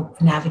people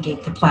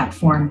navigate the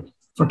platform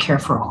for Care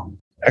for All.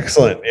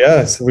 Excellent.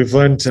 Yeah, so we've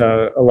learned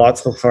a lot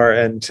so far,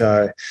 and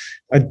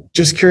I'm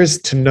just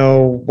curious to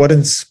know what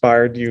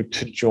inspired you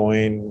to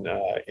join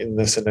in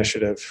this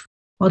initiative.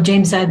 Well,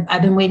 James,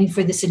 I've been waiting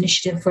for this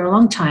initiative for a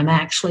long time. I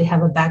actually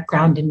have a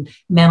background in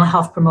mental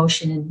health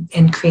promotion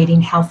and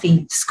creating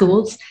healthy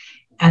schools,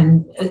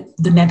 and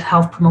the mental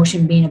health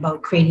promotion being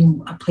about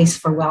creating a place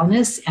for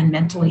wellness and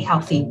mentally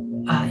healthy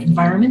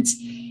environments.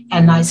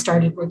 And I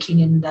started working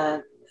in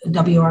the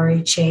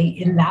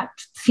WRHA in that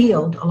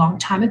field a long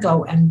time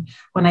ago. And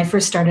when I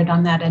first started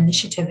on that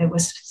initiative, it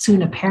was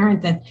soon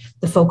apparent that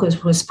the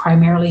focus was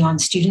primarily on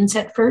students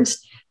at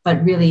first,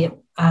 but really it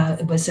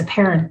was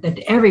apparent that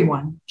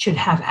everyone should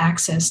have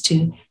access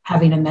to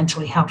having a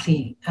mentally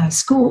healthy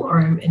school or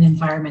an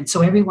environment. So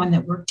everyone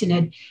that worked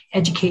in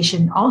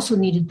education also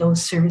needed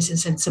those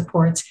services and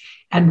supports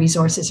and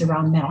resources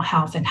around mental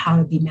health and how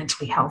to be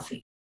mentally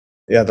healthy.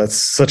 Yeah, that's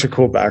such a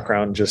cool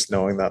background, just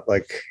knowing that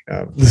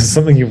this is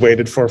something you've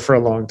waited for a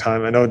long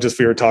time. I know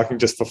we were talking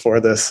just before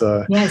this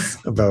yes.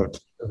 about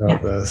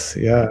this.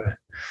 Yeah.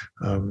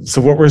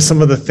 So what were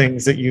some of the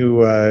things that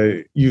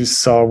you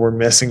saw were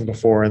missing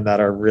before and that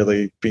are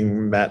really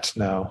being met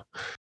now?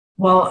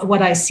 Well,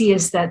 what I see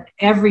is that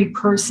every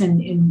person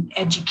in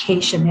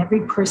education,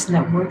 every person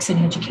that works in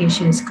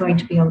education is going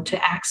to be able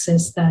to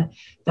access the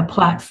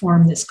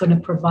platform that's going to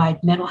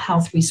provide mental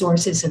health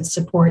resources and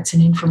supports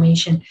and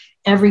information.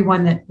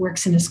 Everyone that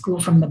works in a school,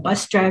 from the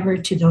bus driver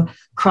to the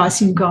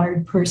crossing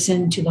guard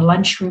person, to the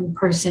lunchroom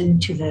person,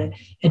 to the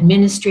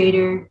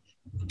administrator,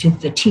 to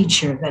the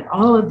teacher, that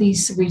all of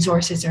these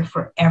resources are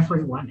for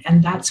everyone.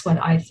 And that's what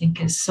I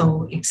think is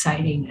so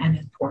exciting and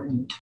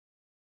important.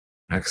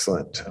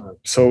 Excellent.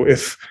 So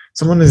if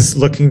someone is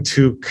looking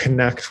to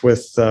connect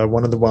with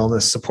one of the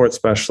wellness support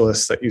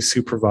specialists that you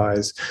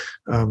supervise,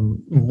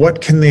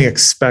 what can they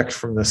expect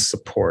from this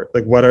support?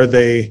 Like, what are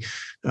they,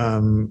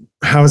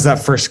 how is that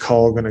first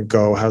call going to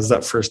go? How's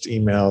that first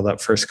email, that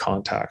first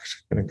contact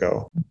going to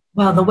go?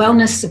 Well, the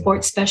wellness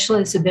support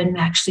specialists have been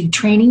actually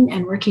training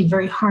and working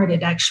very hard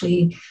at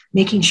actually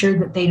making sure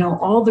that they know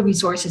all the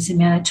resources in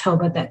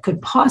Manitoba that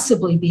could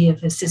possibly be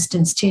of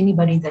assistance to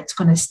anybody that's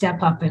going to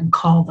step up and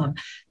call them.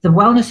 The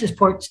wellness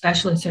support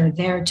specialists are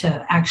there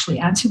to actually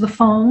answer the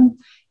phone.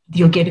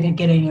 You'll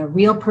getting a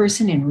real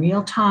person in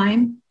real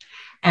time.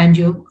 And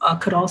you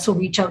could also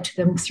reach out to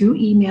them through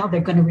email.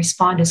 They're going to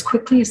respond as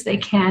quickly as they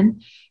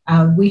can.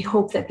 We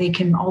hope that they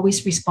can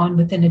always respond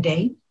within a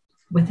day,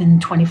 within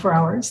 24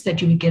 hours,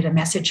 that you would get a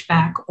message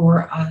back,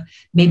 or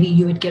maybe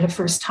you would get a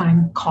first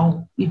time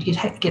call. You'd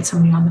get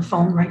somebody on the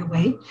phone right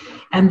away,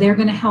 and they're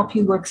going to help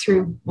you work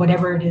through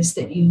whatever it is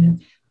that you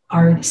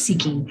are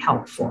seeking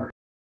help for.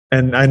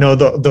 And I know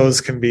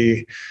those can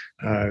be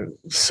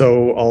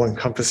so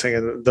all-encompassing,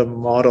 and the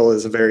model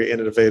is a very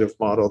innovative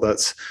model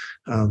that's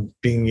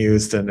being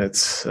used, and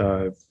it's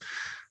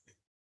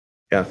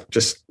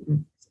just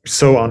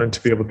so honored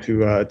to be able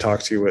to talk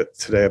to you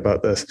today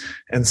about this.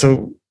 And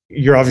so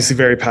you're obviously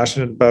very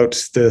passionate about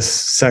this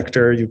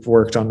sector. You've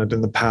worked on it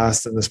in the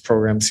past, and this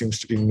program seems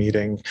to be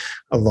meeting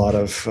a lot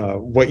of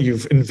what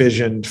you've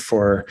envisioned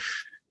for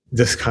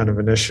this kind of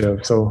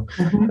initiative. So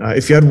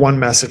if you had one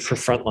message for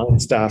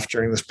frontline staff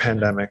during this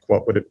pandemic,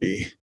 what would it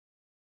be?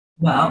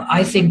 Well,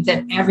 I think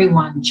that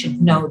everyone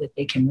should know that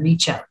they can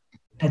reach out,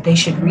 that they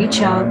should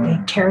reach out,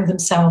 take care of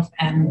themselves,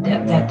 and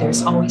that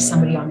there's always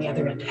somebody on the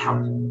other end to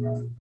help.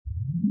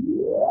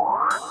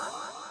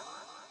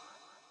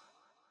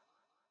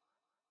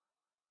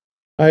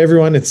 Hi,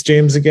 everyone. It's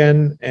James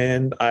again,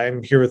 and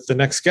I'm here with the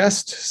next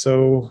guest.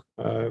 So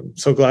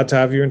glad to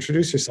have you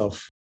introduce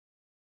yourself.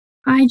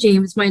 Hi,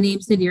 James. My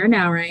name's Nadira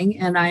Nowring,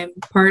 and I'm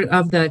part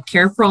of the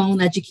Care for All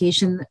in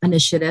Education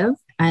initiative,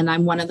 and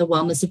I'm one of the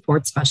wellness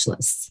support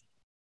specialists.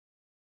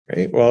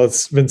 Great. Well,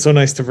 it's been so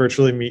nice to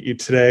virtually meet you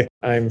today.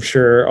 I'm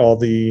sure all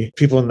the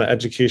people in the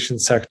education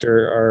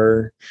sector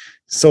are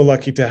so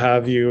lucky to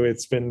have you.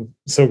 It's been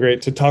so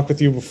great to talk with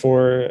you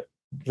before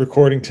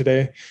recording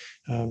today.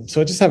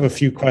 So I just have a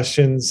few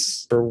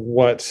questions for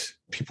what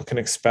people can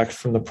expect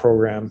from the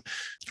program.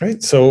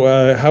 Right.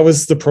 So how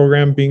is the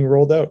program being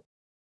rolled out?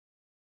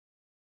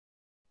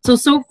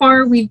 So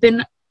far, we've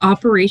been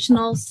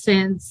operational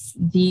since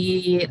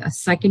the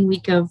second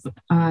week of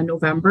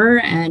November,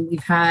 and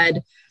we've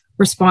had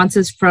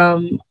responses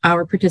from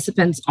our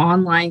participants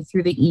online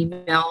through the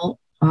email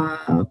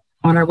on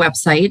our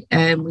website,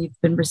 and we've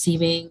been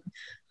receiving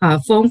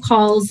phone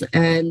calls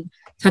and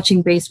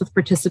touching base with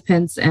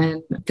participants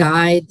and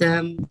guide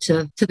them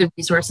to the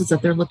resources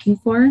that they're looking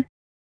for.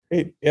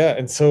 Great. Yeah.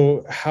 And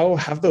so how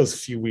have those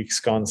few weeks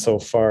gone so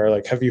far?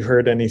 Like, have you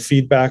heard any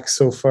feedback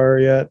so far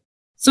yet?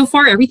 So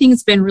far, everything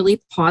has been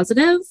really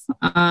positive.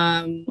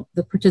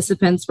 The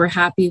participants were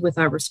happy with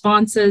our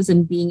responses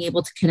and being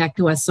able to connect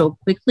to us so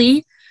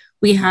quickly.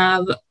 We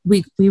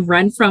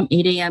run from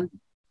 8 a.m.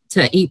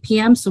 to 8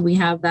 p.m. So we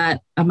have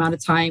that amount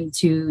of time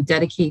to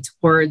dedicate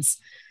towards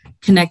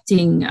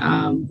connecting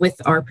with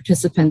our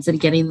participants and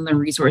getting them the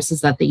resources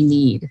that they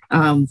need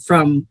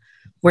from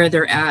where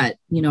they're at.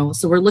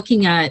 So we're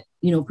looking at,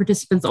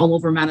 participants all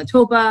over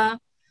Manitoba,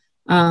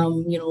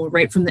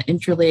 right from the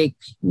Interlake,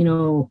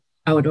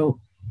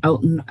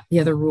 out in the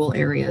other rural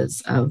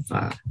areas of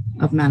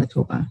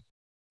Manitoba.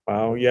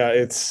 Wow. Yeah.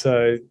 It's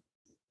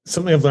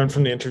something I've learned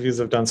from the interviews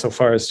I've done so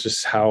far is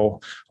just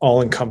how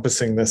all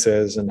encompassing this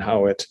is, and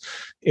how it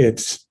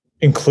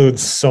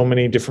includes so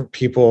many different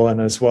people.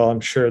 And as well, I'm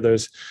sure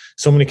there's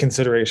so many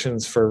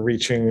considerations for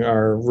reaching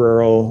our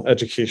rural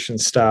education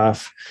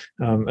staff,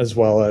 as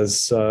well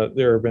as the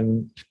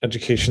urban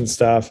education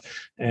staff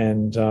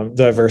and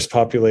diverse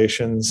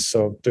populations.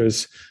 So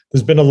there's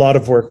been a lot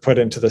of work put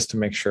into this to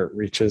make sure it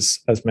reaches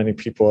as many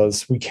people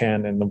as we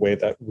can in the way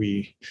that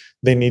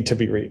they need to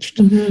be reached.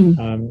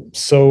 Mm-hmm.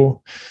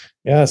 So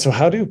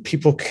how do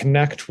people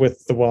connect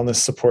with the wellness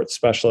support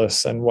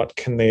specialists, and what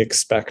can they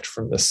expect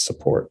from this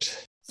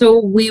support? So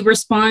we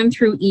respond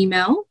through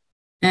email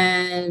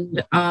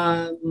and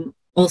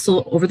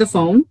also over the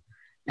phone.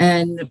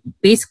 And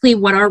basically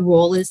what our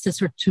role is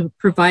to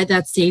provide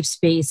that safe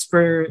space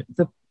for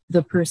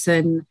the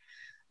person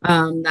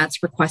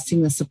that's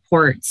requesting the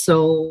support.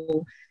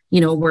 So,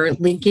 we're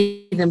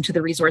linking them to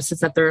the resources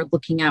that they're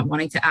looking at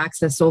wanting to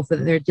access. So if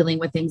they're dealing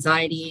with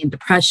anxiety and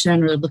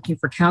depression, or they're looking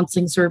for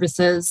counseling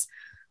services.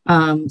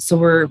 So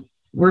we're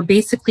we're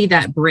basically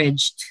that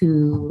bridge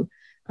to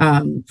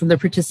from the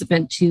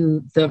participant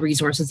to the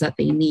resources that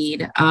they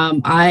need.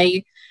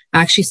 I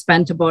actually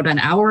spent about an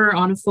hour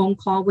on a phone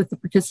call with the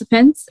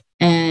participants,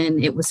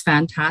 and it was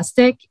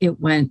fantastic. It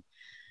went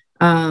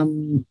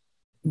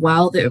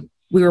well.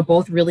 We were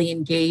both really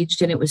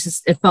engaged, and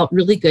it felt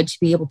really good to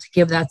be able to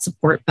give that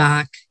support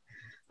back.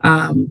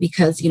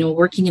 Because,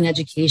 working in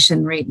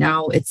education right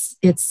now, it's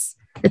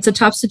a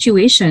tough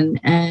situation.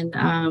 And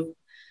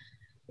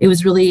it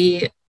was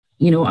really,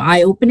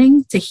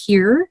 eye-opening to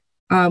hear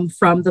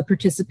from the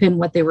participant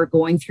what they were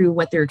going through,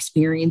 what they're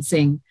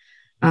experiencing.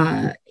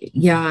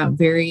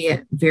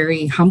 Very,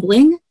 very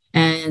humbling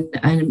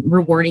and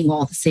rewarding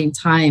all at the same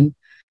time.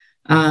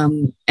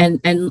 And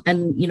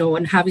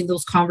having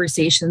those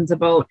conversations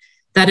about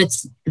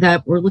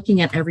that we're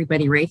looking at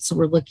everybody, right? So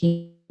we're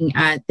looking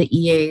at the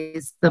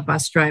EAs, the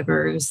bus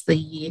drivers,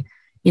 the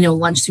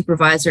lunch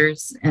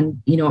supervisors,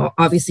 and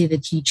obviously the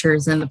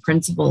teachers and the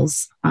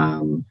principals.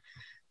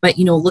 But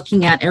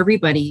looking at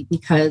everybody,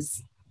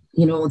 because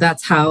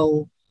that's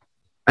how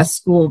a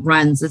school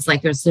runs. It's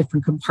like there's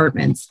different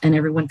compartments, and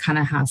everyone kind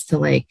of has to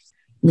like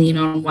lean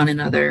on one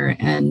another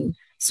and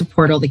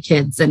support all the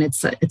kids, and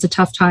it's a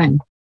tough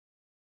time.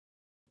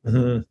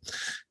 Mm-hmm.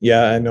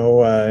 Yeah, I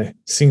know,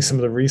 seeing some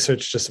of the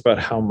research just about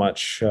how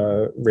much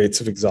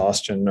rates of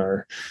exhaustion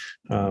are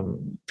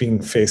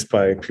being faced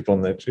by people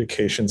in the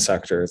education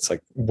sector. It's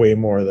like way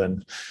more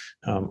than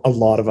a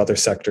lot of other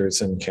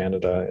sectors in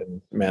Canada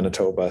and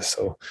Manitoba.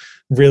 So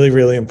really,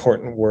 really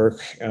important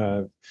work.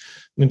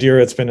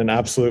 Nadira, it's been an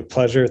absolute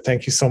pleasure.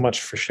 Thank you so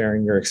much for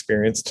sharing your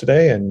experience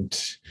today. And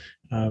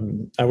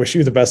I wish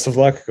you the best of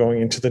luck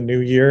going into the new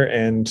year,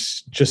 and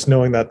just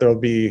knowing that there'll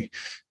be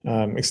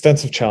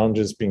extensive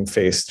challenges being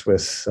faced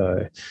with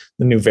the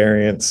new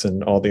variants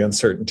and all the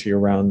uncertainty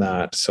around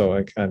that.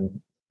 So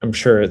I'm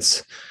sure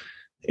it's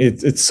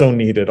so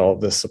needed, all of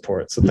this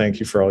support. So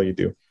thank you for all you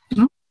do.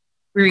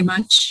 Very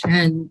much.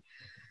 And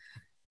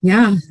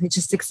I'm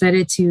just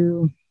excited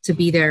to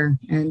be there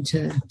and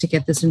to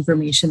get this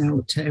information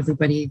out to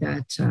everybody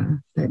that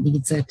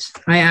needs it.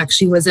 I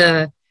actually was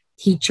a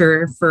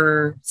teacher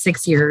for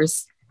 6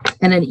 years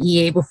and an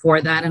EA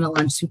before that and a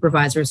lunch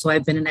supervisor. So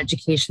I've been in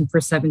education for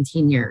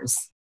 17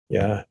 years.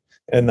 Yeah.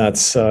 And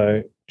that's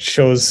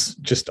shows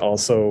just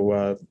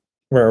also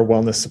where our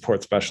wellness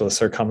support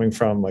specialists are coming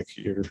from. Like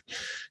your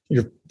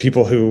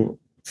people who,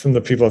 from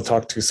the people I've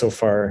talked to so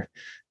far,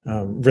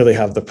 really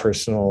have the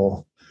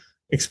personal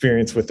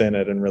experience within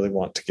it and really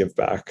want to give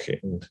back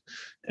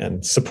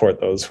and support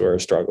those who are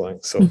struggling.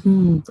 So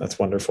That's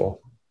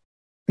wonderful.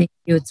 Thank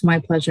you. It's my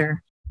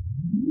pleasure.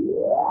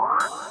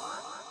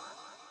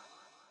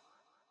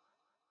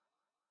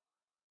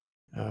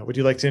 Would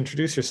you like to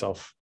introduce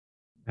yourself?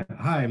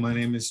 Hi, my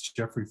name is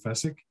Jeffrey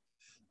Fessick.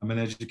 I'm an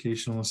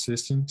educational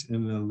assistant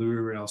in the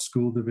Louis-Riel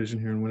School Division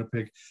here in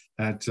Winnipeg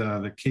at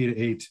the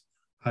K-8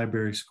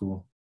 Highbury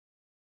School.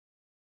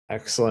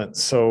 Excellent.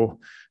 So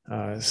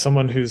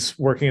someone who's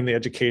working in the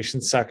education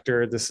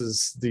sector, this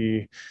is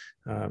the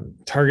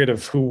target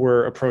of who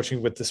we're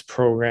approaching with this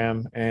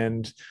program,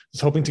 and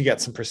was hoping to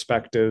get some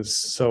perspectives.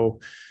 So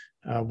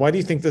why do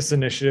you think this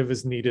initiative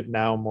is needed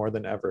now more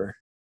than ever?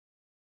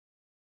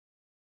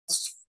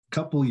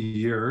 Couple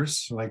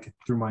years, like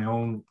through my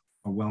own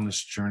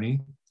wellness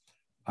journey,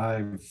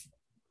 I've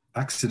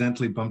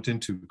accidentally bumped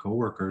into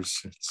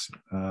coworkers. It's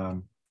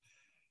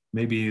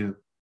maybe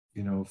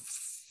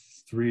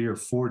 3 or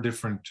 4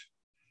 different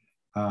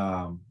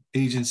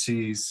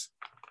agencies,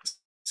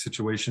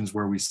 situations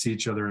where we see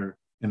each other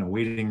in a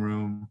waiting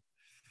room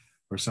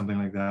or something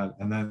like that,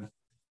 and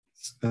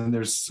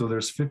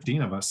there's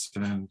 15 of us,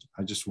 and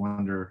I just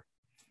wonder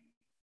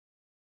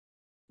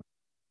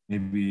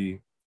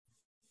maybe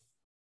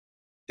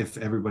if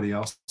everybody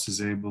else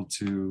is able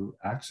to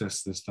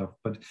access this stuff.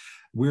 But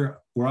we're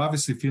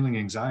obviously feeling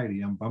anxiety.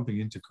 I'm bumping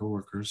into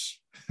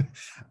coworkers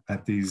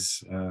at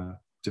these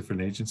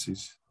different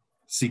agencies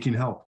seeking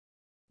help.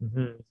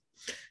 Mm-hmm.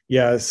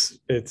 Yes,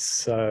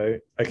 it's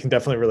I can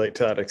definitely relate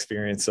to that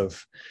experience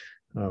of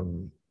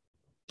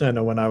I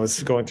know when I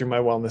was going through my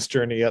wellness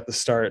journey at the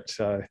start,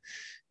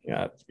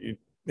 you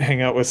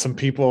hang out with some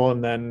people,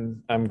 and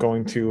then I'm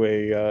going to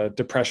a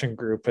depression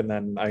group, and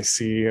then I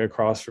see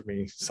across from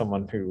me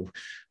someone who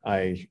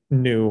I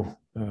knew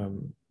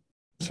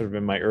sort of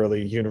in my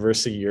early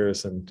university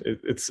years, and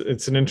it's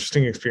an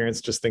interesting experience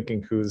just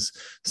thinking who's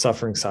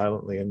suffering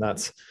silently. And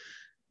that's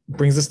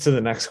brings us to the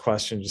next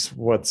question, just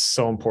what's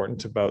so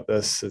important about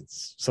this.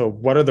 So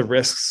what are the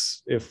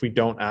risks if we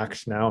don't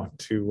act now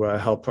to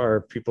help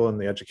our people in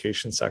the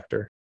education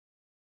sector?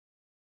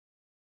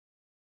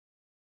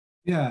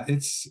 Yeah,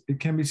 it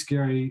can be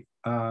scary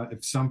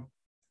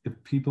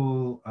if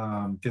people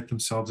get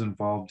themselves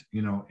involved,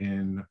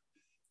 in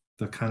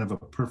the kind of a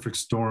perfect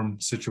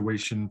storm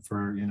situation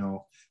for,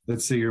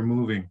 let's say you're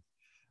moving,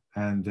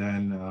 and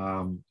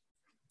then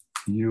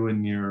you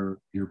and your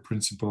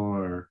principal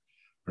are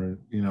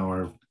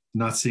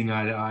not seeing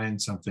eye to eye in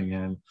something,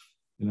 and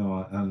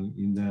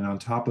then on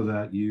top of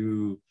that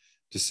you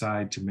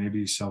decide to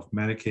maybe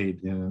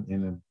self-medicate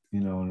in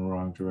a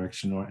wrong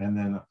direction, and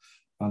then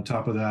on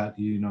top of that,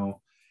 you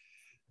know,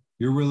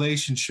 your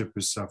relationship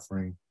is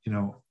suffering, you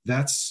know,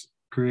 that's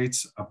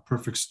creates a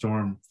perfect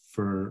storm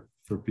for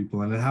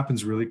people. And it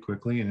happens really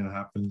quickly, and it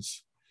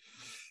happens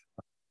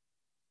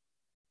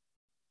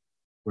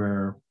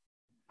where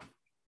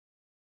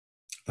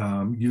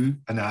an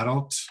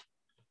adult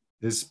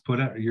is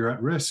you're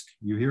at risk.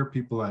 You hear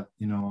people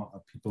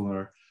people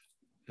are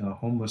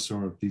homeless,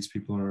 or these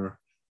people are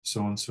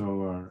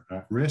so-and-so are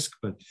at risk,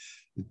 but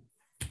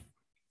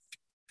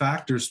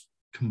factors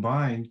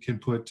combined can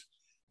put,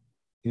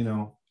 you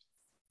know,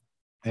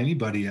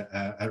 anybody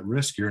at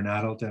risk. You're an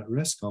adult at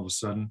risk all of a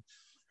sudden,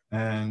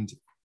 and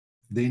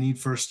they need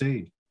first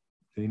aid.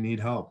 They need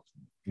help,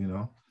 you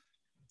know?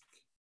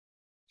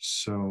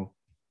 So,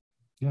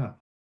 yeah.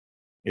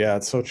 Yeah,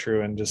 it's so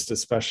true. And just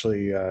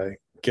especially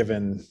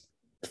given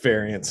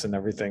variants and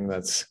everything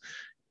that's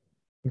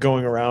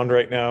going around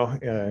right now,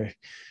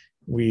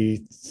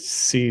 we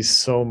see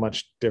so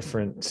much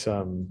different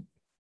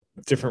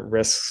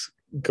risks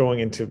going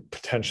into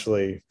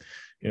potentially,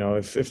 you know,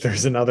 if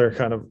there's another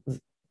kind of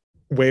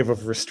wave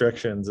of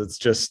restrictions, it's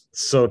just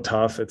so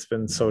tough. It's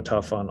been so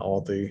tough on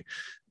all the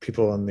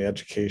people in the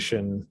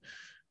education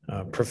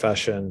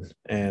profession.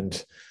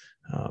 And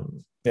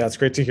yeah, it's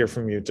great to hear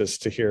from you,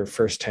 just to hear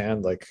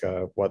firsthand, like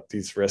what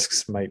these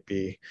risks might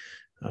be.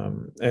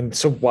 And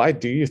so why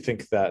do you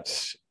think that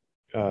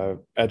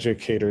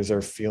educators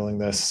are feeling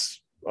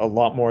this a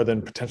lot more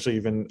than potentially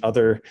even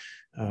other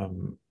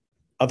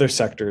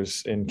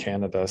sectors in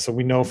Canada? So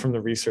we know from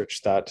the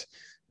research that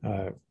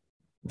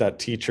that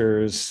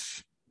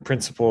teachers,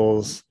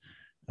 principals,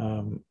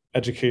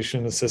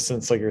 education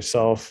assistants like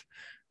yourself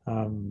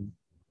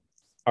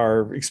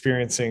are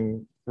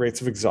experiencing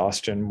rates of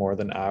exhaustion more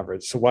than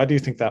average. So why do you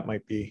think that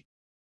might be?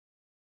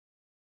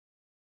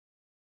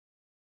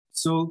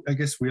 So I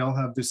guess we all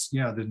have this,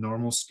 the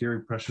normal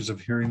scary pressures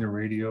of hearing the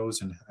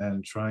radios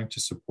and trying to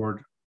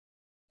support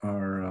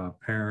our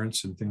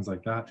parents and things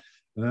like that.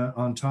 And then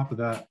on top of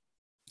that,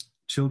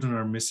 children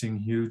are missing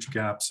huge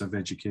gaps of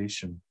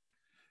education,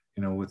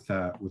 you know, with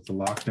the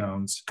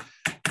lockdowns.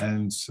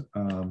 And,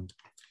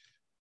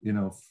 you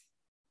know,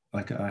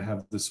 like I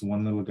have this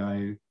one little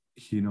guy,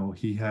 you know,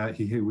 he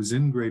was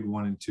in grade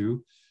 1 and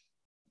 2.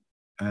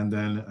 And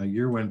then a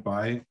year went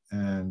by,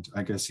 and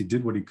I guess he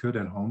did what he could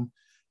at home.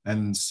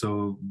 And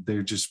so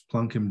they just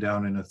plunk him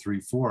down in a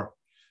 3-4,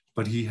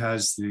 but he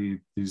has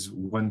these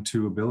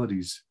 1-2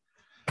 abilities.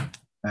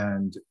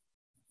 And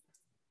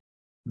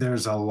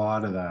there's a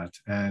lot of that.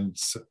 And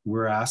so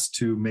we're asked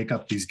to make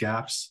up these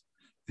gaps,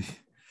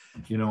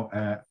 you know,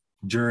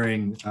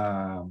 during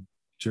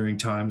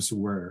times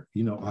where,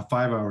 you know, a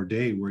 5-hour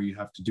day where you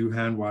have to do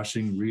hand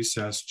washing,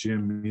 recess,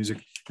 gym,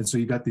 music. And so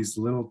you got these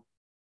little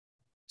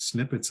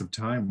snippets of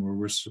time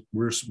where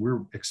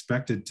we're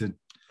expected to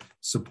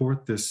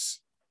support this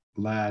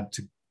lad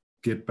to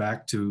get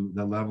back to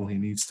the level he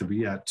needs to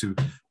be at to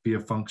be a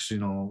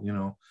functional, you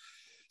know,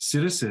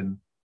 citizen,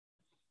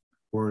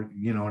 or,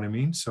 you know what I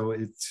mean? So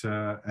it's,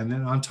 and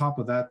then on top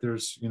of that,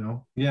 there's, you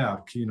know,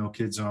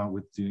 kids on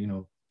with, you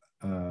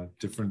know,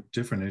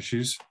 different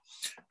issues.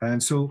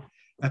 And so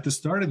at the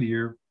start of the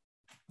year,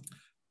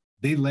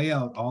 they lay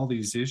out all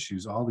these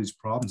issues, all these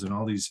problems, and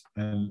all these,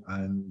 and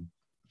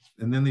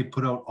then they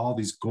put out all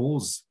these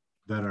goals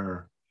that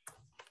are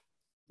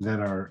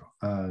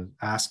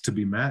asked to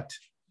be met.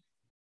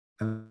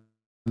 And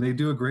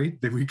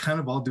we kind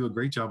of all do a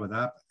great job of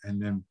that.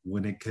 And then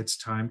when it gets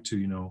time to,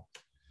 you know,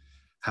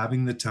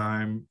 having the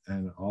time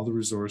and all the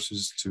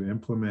resources to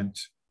implement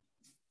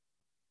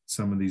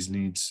some of these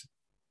needs,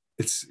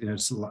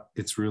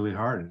 it's really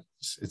hard.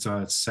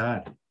 It's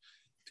sad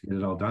to get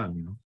it all done,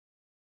 you know?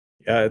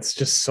 Yeah, it's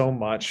just so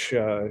much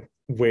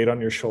weight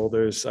on your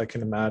shoulders, I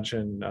can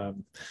imagine.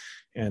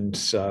 And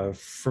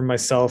for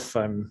myself,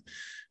 I'm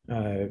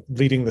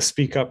leading the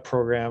Speak Up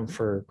program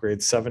for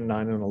grades 7,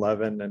 9, and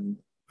 11. And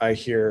I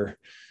hear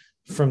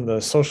from the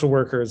social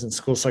workers and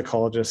school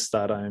psychologists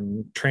that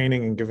I'm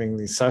training and giving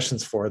these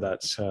sessions for,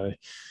 that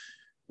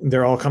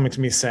they're all coming to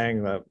me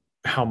saying that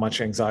how much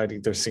anxiety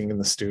they're seeing in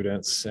the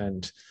students.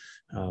 And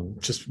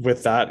just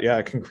with that,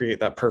 it can create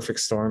that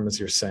perfect storm, as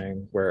you're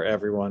saying, where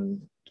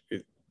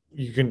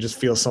you can just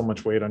feel so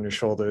much weight on your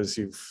shoulders.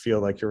 You feel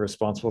like you're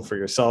responsible for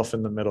yourself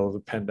in the middle of the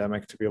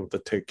pandemic to be able to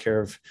take care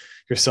of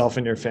yourself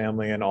and your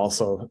family. And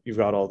also you've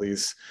got all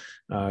these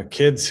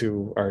kids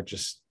who are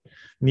just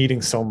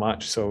needing so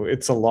much. So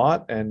it's a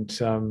lot. And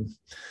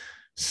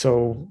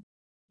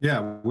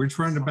we're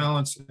trying to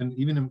balance, and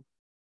even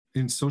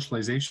in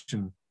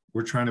socialization,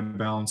 we're trying to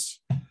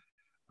balance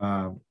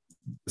the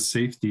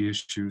safety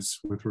issues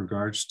with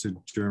regards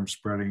to germ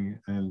spreading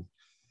and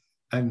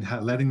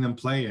letting them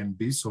play and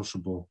be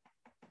sociable,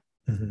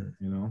 you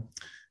know?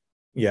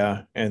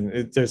 Yeah.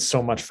 And there's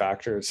so much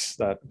factors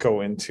that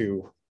go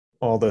into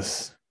all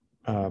this,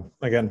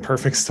 again,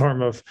 perfect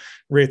storm of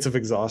rates of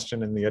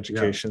exhaustion in the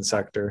education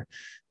sector.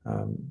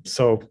 I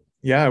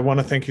want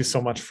to thank you so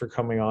much for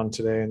coming on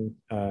today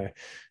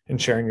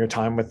and sharing your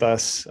time with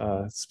us.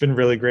 It's been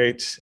really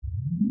great.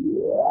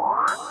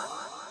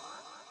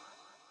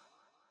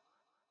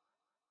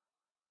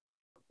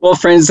 Well,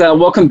 friends,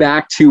 welcome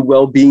back to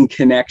Wellbeing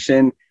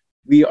Connection.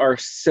 We are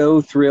so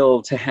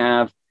thrilled to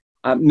have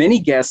many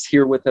guests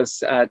here with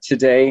us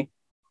today.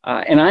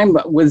 And I'm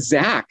with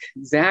Zach.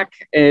 Zach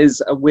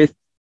is with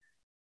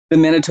the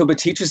Manitoba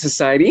Teacher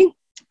Society.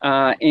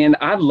 And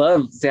I'd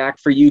love, Zach,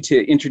 for you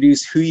to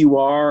introduce who you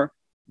are,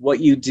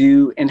 what you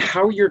do, and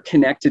how you're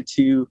connected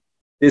to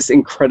this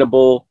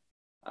incredible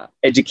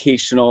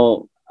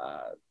educational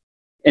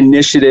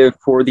initiative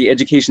for the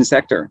education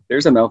sector.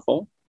 There's a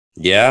mouthful.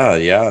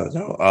 Yeah.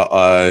 No,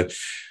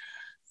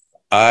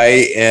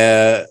 I've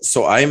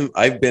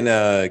been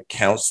a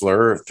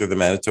counselor through the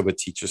Manitoba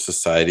Teacher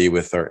Society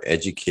with our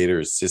Educator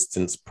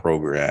Assistance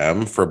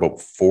Program for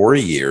about 4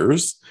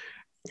 years.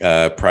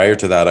 Prior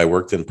to that, I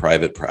worked in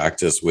private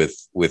practice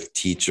with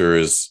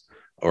teachers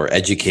or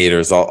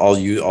educators. I'll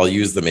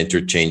use them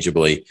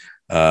interchangeably.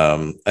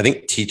 I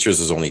think teachers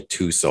is only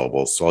 2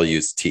 syllables, so I'll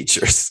use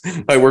teachers.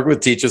 I work with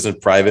teachers in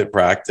private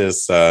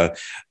practice,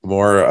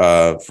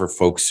 more for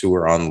folks who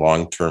are on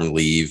long-term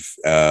leave,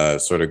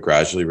 sort of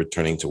gradually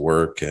returning to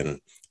work.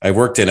 And I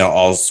worked in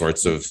all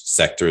sorts of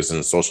sectors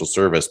in social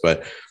service,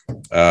 but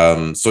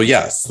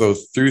so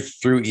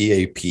through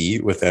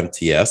EAP with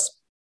MTS.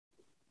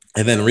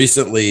 And then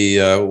recently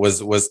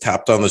was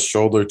tapped on the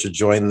shoulder to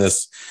join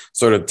this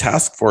sort of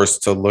task force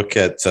to look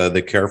at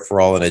the Care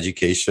for All in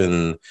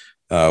Education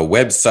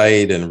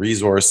website and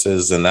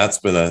resources, and that's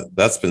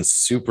been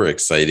super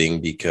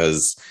exciting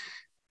because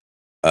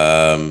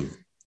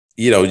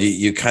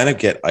you kind of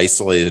get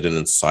isolated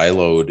and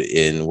siloed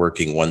in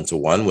working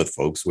one-to-one with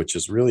folks, which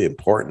is really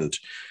important.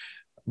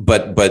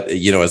 But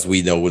as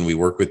we know, when we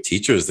work with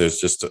teachers,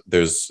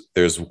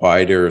 there's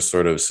wider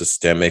sort of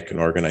systemic and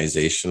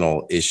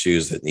organizational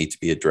issues that need to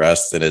be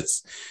addressed, and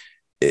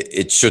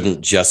it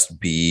shouldn't just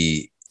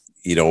be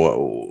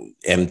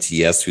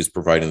MTS who's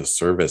providing the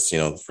service.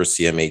 For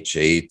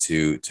CMHA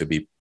to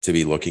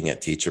be looking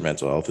at teacher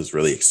mental health is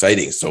really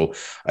exciting. So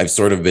I've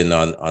sort of been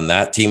on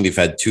that team. We've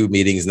had 2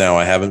 meetings now.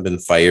 I haven't been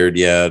fired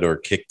yet or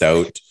kicked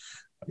out.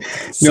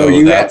 So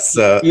you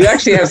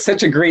actually have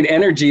such a great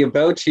energy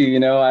about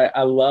you.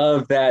 I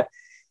love that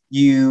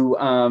you're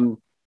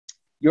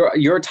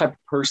a type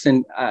of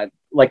person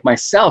like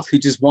myself who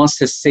just wants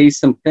to say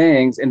some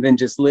things and then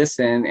just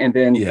listen and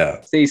then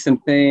say some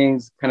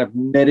things, kind of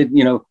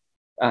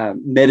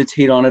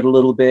meditate on it a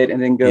little bit and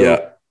then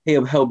go,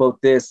 hey, how about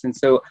this? And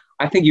so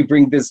I think you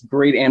bring this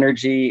great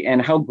energy.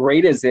 And how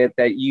great is it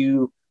that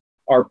you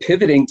are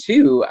pivoting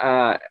to,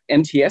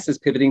 MTS is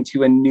pivoting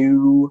to a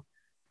new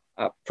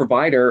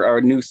provider or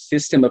a new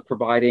system of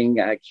providing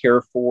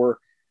care for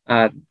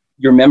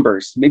your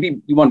members.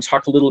 Maybe you want to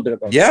talk a little bit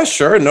about that. Yeah,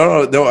 sure.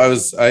 No.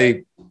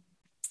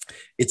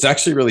 It's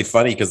actually really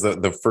funny because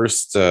the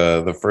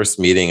first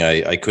meeting,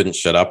 I couldn't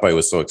shut up. I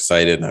was so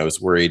excited and I was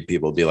worried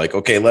people would be like,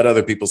 okay, let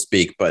other people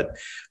speak, but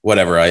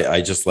whatever.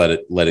 I just let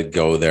it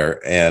go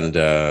there. And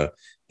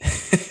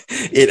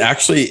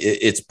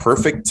it's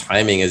perfect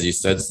timing, as you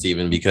said,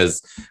 Stephen,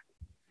 because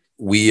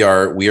we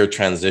are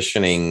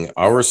transitioning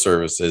our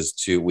services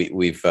to,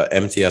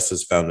 MTS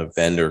has found a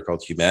vendor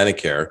called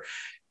Humanicare,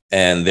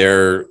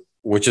 and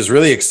which is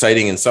really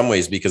exciting in some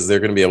ways because they're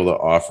going to be able to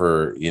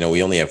offer,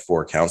 we only have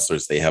 4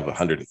 counselors, they have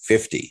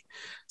 150.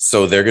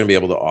 So they're going to be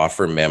able to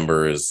offer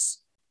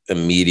members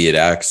immediate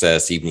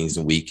access, evenings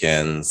and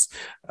weekends,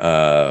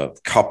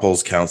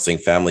 couples counseling,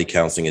 family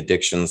counseling,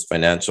 addictions,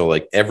 financial,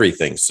 like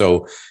everything.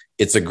 So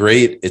it's a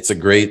great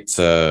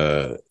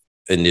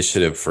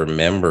initiative for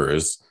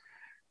members.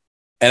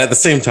 And at the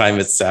same time,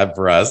 it's sad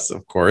for us,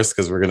 of course,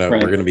 because we're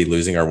gonna be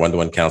losing our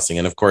one-to-one counseling.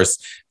 And of course,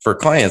 for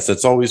clients,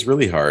 it's always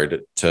really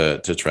hard to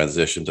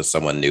transition to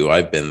someone new.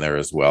 I've been there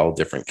as well,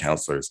 different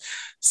counselors.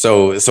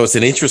 So it's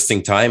an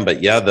interesting time.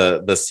 But yeah,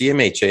 the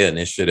CMHA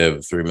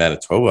initiative through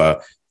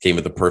Manitoba came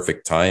at the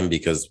perfect time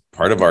because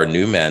part of our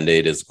new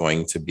mandate is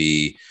going to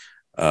be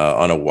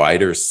on a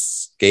wider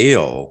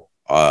scale,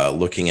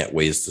 looking at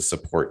ways to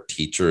support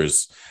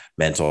teachers'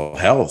 mental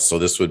health. So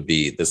this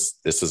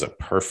is a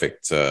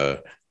perfect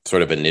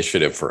sort of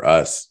initiative for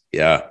us.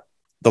 Yeah.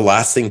 The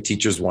last thing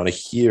teachers want to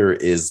hear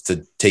is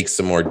to take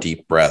some more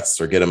deep breaths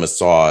or get a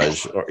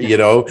massage or,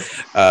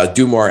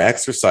 do more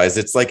exercise.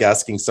 It's like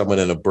asking someone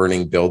in a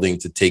burning building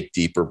to take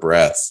deeper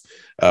breaths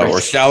or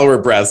shallower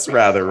breaths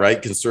rather,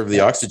 right? Conserve the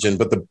oxygen,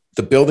 but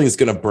the building is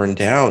going to burn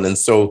down. And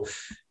so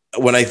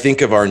when I think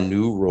of our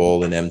new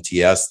role in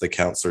MTS, the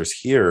counselors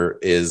here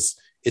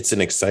it's an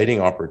exciting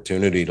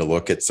opportunity to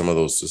look at some of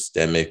those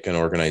systemic and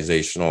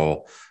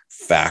organizational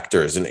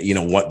factors. And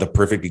what the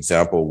perfect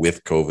example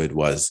with COVID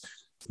was,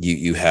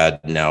 you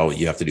have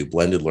to do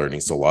blended learning.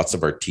 So lots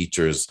of our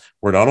teachers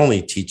were not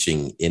only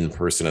teaching in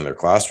person in their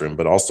classroom,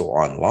 but also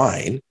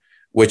online,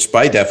 which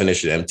by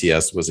definition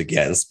MTS was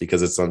against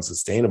because it's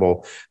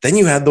unsustainable. Then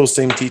you had those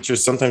same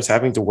teachers sometimes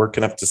having to work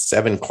in up to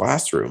 7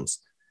 classrooms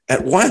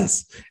at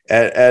once.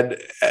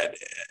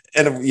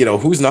 And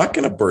who's not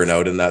going to burn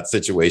out in that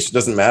situation?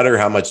 Doesn't matter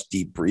how much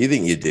deep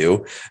breathing you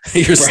do,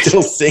 you're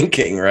still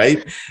sinking,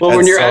 right? Well,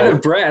 when you're out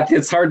of breath,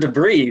 it's hard to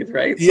breathe,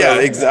 right? Yeah,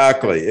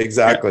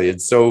 exactly.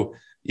 And so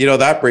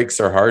that breaks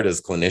our heart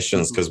as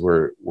clinicians, because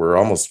we're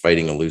almost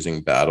fighting a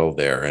losing battle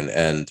there.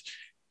 And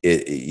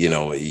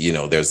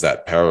it, there's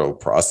that parallel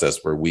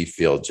process where we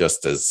feel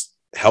just as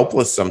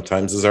helpless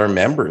sometimes as our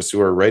members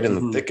who are right in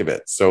the thick of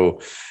it. So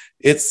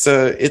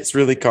it's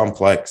really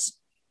complex.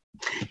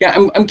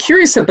 Yeah, I'm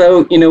curious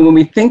about, when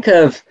we think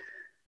of,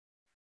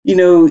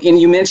 and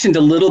you mentioned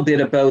a little bit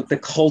about the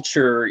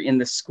culture in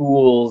the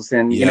schools,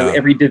 and,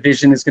 every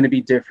division is going to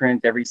be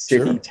different. Every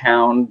city,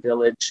 town,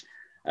 village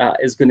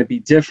is going to be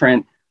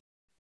different.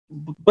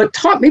 But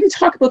talk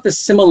about the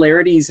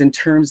similarities in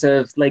terms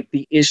of like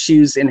the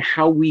issues and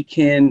how we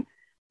can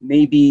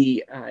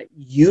maybe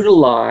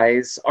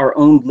utilize our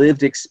own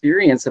lived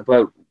experience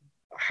about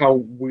how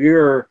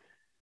we're,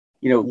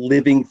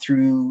 living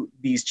through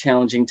these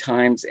challenging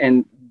times.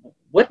 And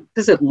what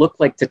does it look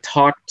like to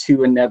talk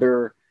to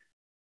another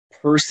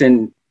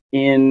person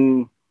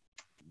in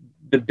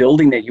the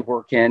building that you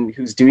work in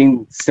who's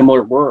doing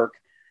similar work?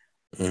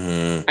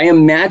 I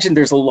imagine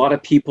there's a lot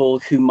of people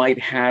who might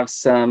have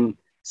some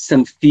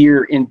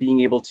fear in being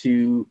able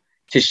to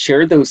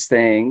share those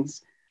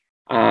things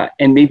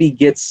and maybe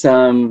get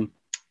some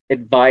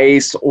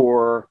advice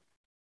or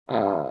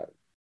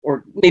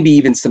maybe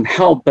even some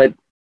help, but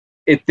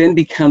it then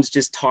becomes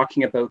just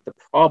talking about the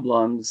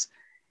problems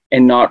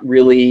and not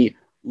really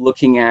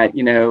looking at,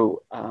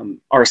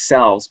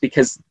 ourselves,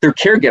 because they're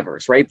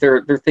caregivers, right?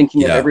 They're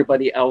thinking of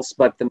everybody else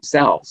but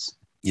themselves.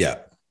 Yeah.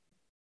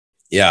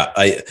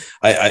 I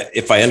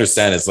if I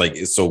understand, it's like,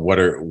 so what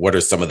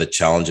are some of the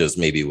challenges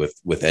maybe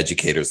with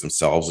educators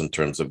themselves in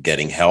terms of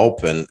getting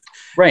help? And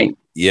right.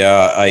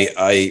 Yeah,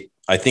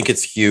 I think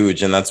it's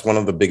huge. And that's one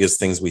of the biggest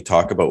things we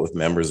talk about with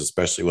members,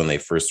 especially when they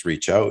first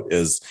reach out,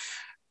 is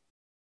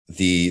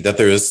that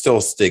there is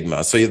still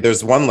stigma. So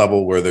there's one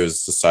level where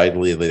there's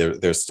societally,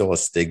 there's still a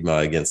stigma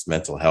against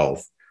mental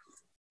health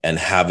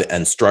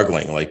and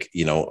struggling. Like,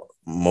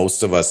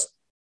 most of us,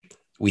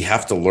 we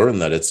have to learn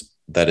that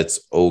it's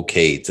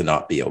okay to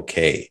not be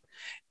okay.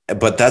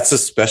 But that's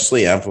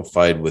especially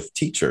amplified with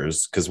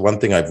teachers, because one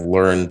thing I've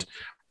learned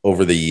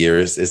over the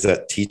years is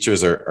that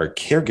teachers are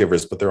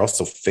caregivers, but they're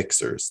also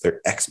fixers. They're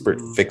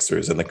expert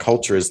fixers. And the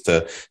culture is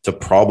to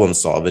problem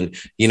solve. And,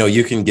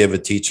 you can give a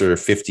teacher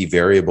 50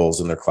 variables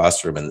in their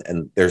classroom,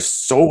 and they're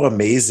so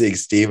amazing,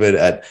 Stephen,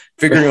 at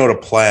figuring out a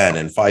plan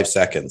in 5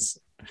 seconds.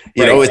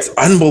 It's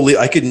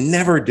unbelievable. I could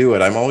never do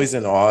it. I'm always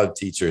in awe of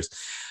teachers.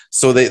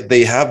 So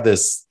they have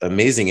this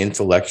amazing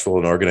intellectual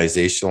and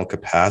organizational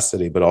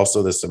capacity, but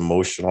also this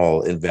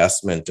emotional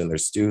investment in their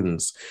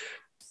students.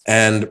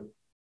 And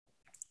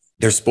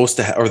they're supposed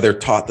to or they're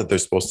taught that they're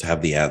supposed to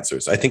have the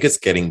answers. I think it's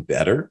getting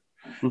better,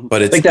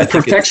 but it's like that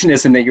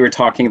perfectionism that you were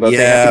talking about.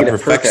 Yeah,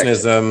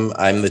 perfectionism.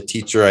 I'm the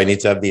teacher. I need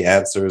to have the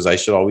answers. I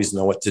should always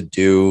know what to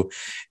do.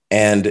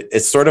 And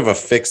it's sort of a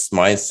fixed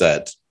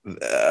mindset.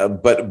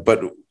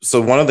 But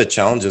so one of the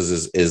challenges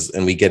is,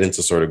 and we get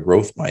into sort of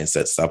growth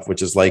mindset stuff,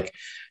 which is like,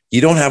 you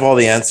don't have all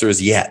the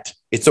answers yet.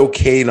 It's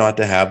okay not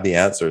to have the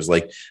answers.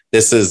 Like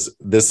this is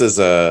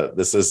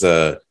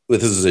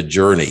a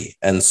journey.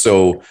 And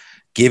so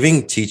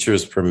giving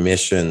teachers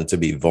permission to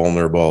be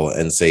vulnerable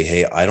and say,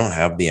 hey, I don't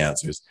have the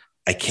answers.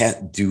 I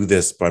can't do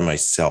this by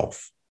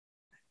myself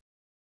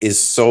is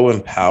so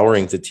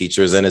empowering to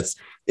teachers. And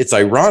it's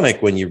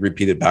ironic when you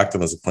repeat it back to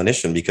them as a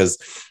clinician, because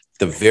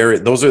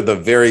those are the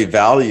very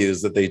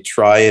values that they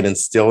try and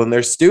instill in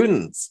their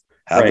students.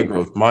 Have a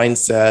growth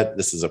mindset.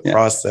 This is a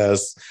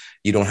process.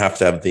 You don't have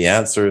to have the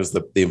answers.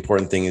 The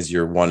important thing is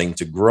you're wanting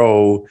to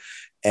grow.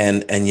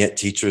 And yet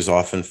teachers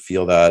often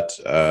feel that,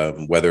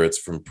 whether it's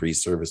from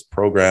pre-service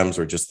programs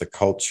or just the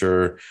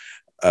culture,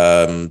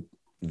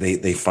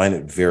 they find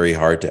it very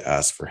hard to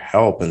ask for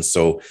help. And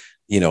so,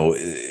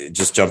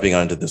 just jumping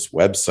onto this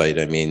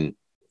website, I mean,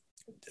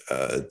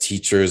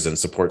 teachers and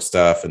support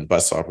staff and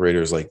bus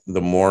operators, like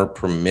the more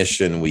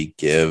permission we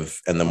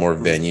give and the more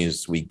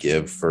venues we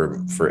give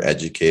for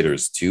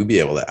educators to be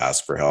able to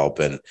ask for help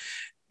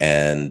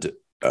and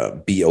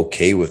be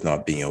okay with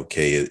not being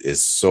okay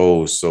is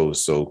so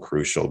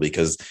crucial,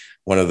 because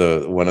one of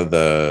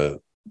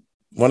the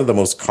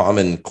most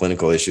common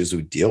clinical issues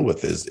we deal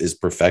with is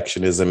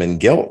perfectionism and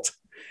guilt.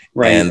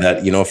 Right. And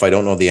that, if I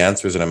don't know the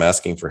answers and I'm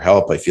asking for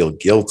help, I feel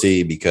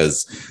guilty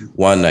because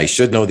one, I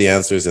should know the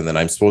answers. And then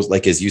I'm supposed,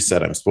 like, as you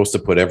said, I'm supposed to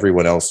put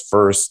everyone else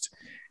first,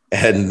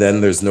 and then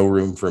there's no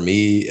room for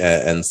me.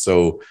 And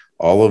so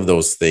all of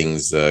those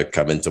things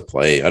come into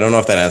play. I don't know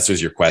if that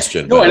answers your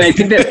question. No, and I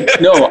think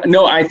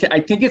that, I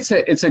think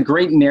it's a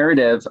great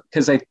narrative,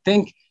 because I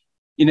think,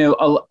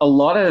 a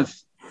lot of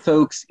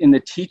folks in the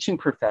teaching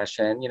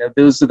profession,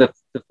 those are the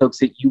folks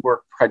that you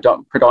work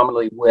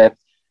predominantly with,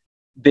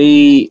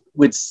 they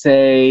would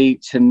say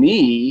to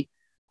me,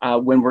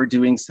 when we're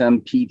doing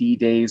some PD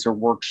days or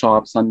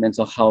workshops on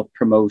mental health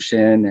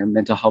promotion or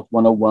mental health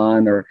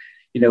 101 or,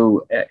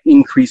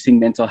 increasing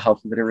mental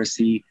health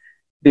literacy,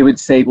 they would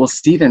say, well,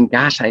 Stephen,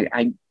 gosh,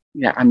 I'm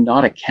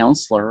not a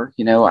counselor.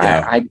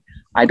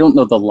 I don't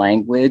know the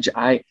language.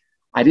 I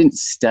didn't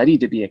study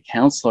to be a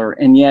counselor.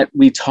 And yet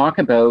we talk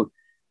about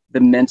the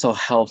mental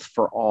health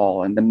for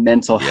all and the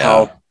mental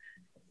health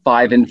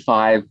 5 and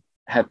 5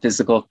 have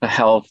physical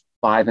health,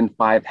 5 and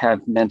 5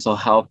 have mental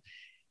health.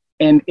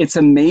 And it's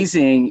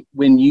amazing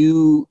when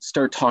you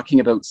start talking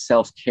about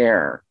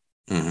self-care,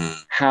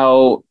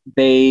 how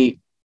they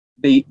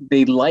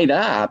light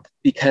up,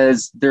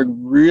 because they're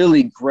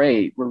really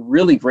great. We're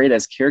really great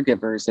as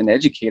caregivers and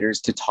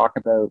educators to talk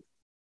about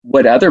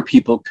what other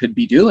people could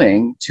be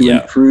doing to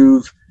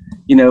improve,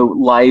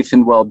 life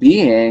and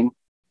well-being.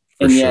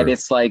 And yet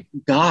it's like,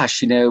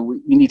 gosh,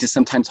 we need to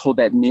sometimes hold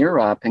that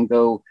mirror up and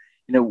go,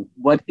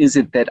 what is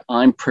it that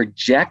I'm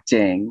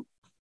projecting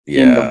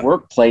in the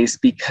workplace,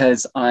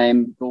 because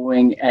I'm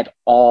going at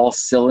all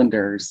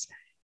cylinders?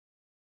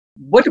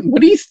 What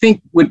do you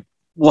think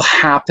will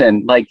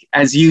happen, like,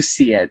 as you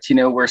see it,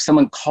 where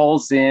someone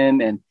calls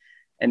in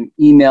and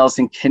emails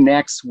and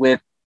connects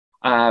with,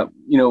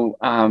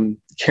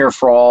 Care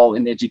for All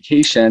in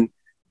education?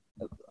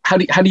 How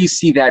do you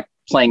see that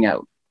playing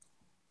out?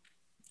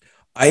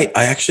 I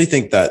actually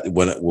think that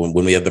when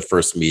we had the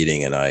first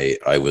meeting and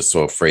I was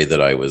so afraid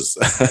that I was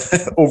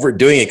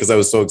overdoing it because I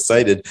was so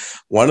excited.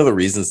 One of the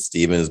reasons,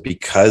 Stephen, is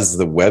because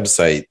the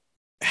website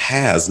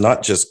has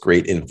not just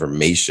great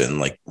information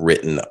like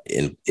written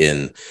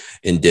in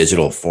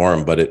digital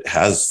form, but it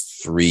has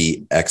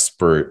 3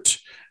 expert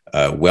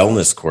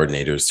wellness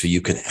coordinators who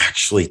you can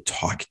actually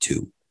talk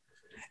to.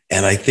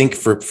 And I think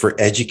for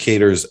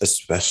educators,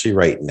 especially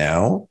right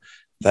now,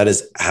 that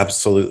is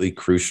absolutely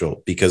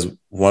crucial, because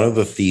one of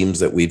the themes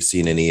that we've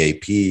seen in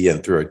EAP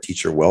and through our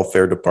teacher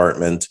welfare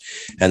department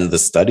and the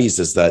studies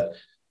is that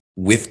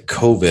with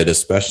COVID,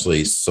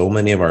 especially, so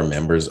many of our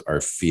members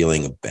are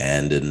feeling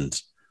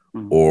abandoned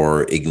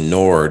or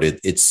ignored.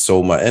 It's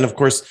so much. And of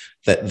course,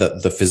 that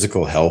the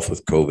physical health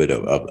with COVID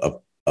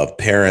of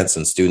parents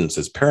and students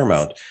is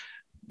paramount,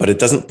 but it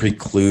doesn't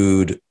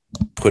preclude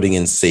putting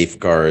in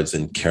safeguards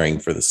and caring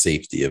for the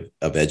safety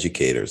of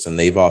educators. And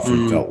they've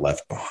often felt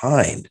left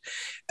behind.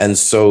 And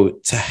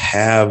so to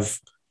have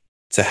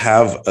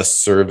a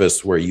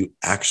service where you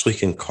actually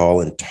can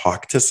call and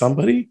talk to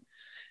somebody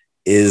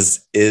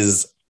is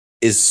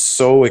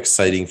so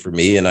exciting for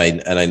me. And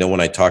I know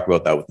when I talk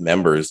about that with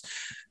members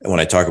and when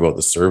I talk about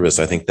the service,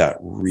 I think that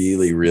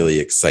really, really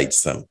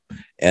excites them.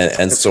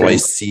 And so I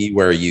see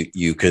where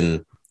you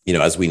can,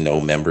 as we know,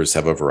 members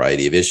have a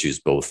variety of issues,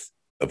 both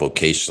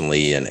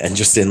vocationally and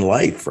just in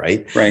life,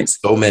 right? Right.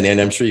 So many, and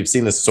I'm sure you've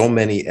seen this, so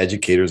many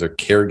educators are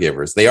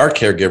caregivers. They are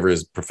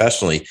caregivers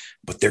professionally,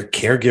 but they're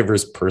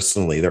caregivers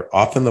personally. They're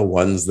often the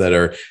ones that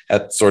are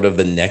at sort of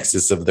the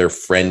nexus of their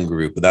friend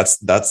group.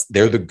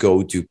 They're the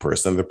go-to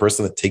person, the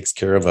person that takes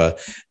care of a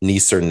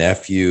niece or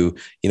nephew,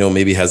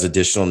 maybe has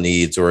additional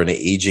needs, or an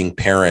aging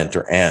parent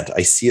or aunt.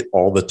 I see it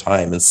all the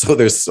time. And so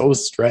they're so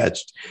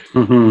stretched.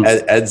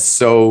 And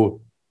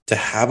so to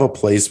have a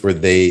place where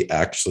they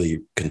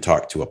actually can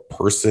talk to a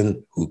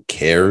person who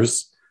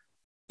cares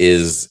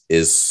is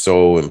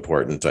so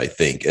important, I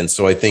think. And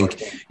so I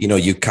think,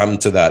 you come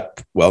to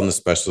that wellness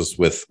specialist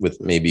with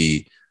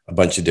maybe a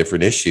bunch of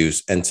different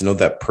issues, and to know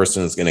that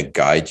person is going to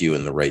guide you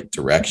in the right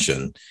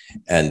direction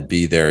and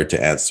be there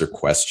to answer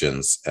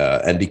questions.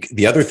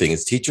 The other thing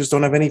is teachers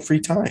don't have any free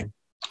time.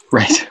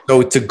 Right.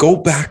 So to go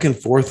back and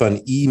forth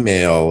on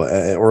email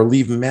or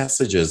leave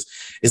messages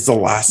is the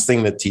last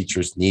thing that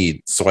teachers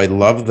need. So I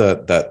love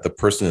that the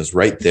person is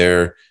right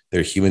there.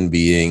 They're a human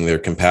being, they're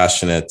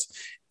compassionate,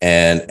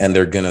 and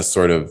they're going to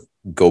sort of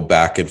go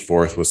back and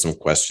forth with some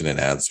question and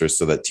answer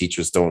so that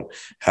teachers don't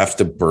have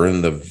to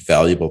burn the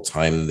valuable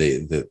time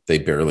they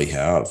barely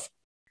have.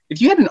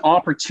 If you had an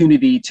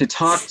opportunity to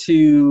talk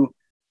to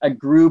a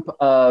group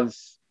of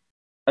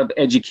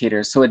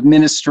educators, so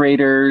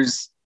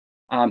administrators,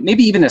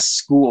 maybe even a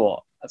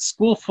school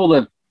full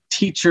of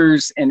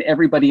teachers and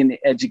everybody in the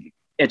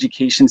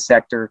education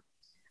sector,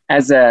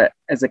 as a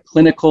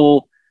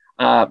clinical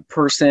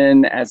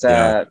person, as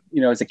a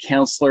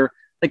counselor,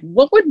 like,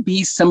 what would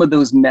be some of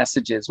those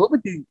messages? What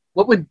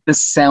would the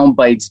sound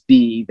bites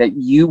be that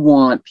you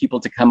want people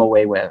to come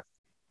away with?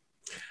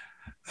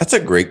 That's a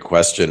great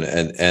question.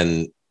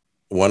 And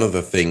one of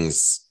the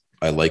things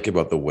I like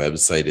about the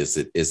website is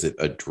it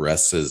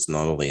addresses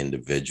not only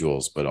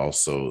individuals, but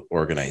also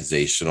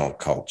organizational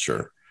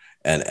culture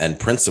and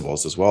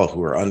principals as well,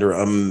 who are under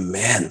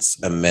immense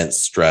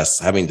stress,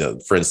 having to,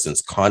 for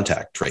instance,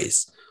 contact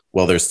trace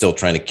while they're still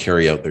trying to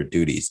carry out their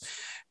duties.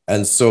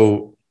 And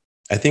so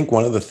I think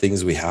one of the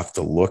things we have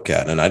to look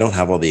at, and I don't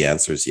have all the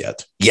answers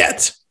yet.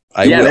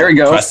 I will. There we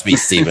go. Trust me,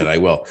 Stephen, I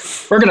will.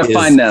 We're going to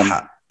find them.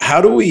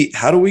 How do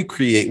we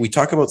create, we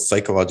talk about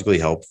psychologically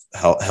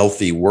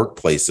healthy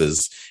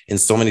workplaces in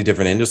so many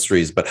different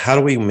industries, but how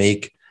do we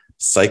make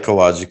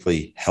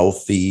psychologically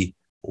healthy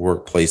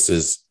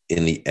workplaces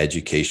in the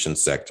education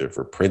sector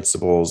for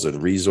principals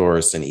and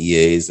resource and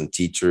EAs and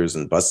teachers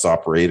and bus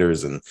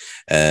operators and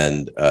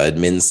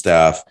admin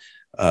staff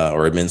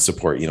or admin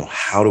support?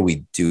 How do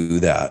we do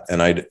that?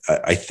 And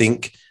I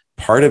think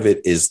part of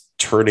it is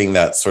turning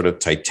that sort of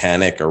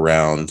Titanic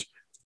around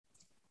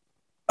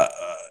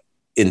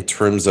in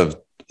terms of,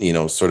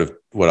 sort of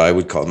what I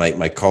would call,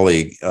 my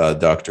colleague,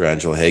 Dr.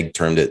 Angela Haig,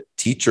 termed it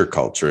teacher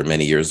culture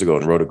many years ago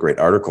and wrote a great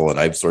article. And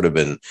I've sort of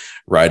been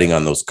riding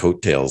on those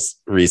coattails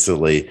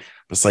recently.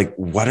 It's like,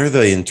 what are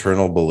the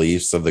internal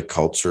beliefs of the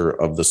culture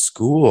of the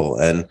school?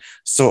 And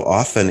so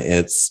often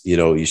it's,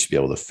 you should be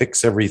able to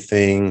fix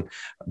everything.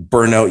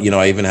 Burnout,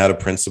 I even had a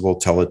principal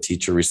tell a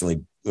teacher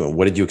recently,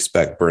 what did you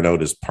expect?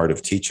 Burnout is part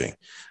of teaching.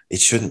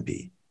 It shouldn't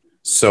be.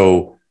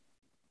 So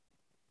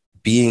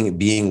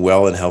being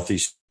well and healthy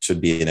should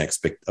be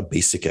a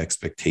basic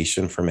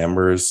expectation for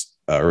members.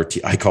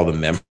 I call them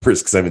members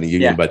because I'm in the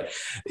union, but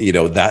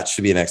that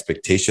should be an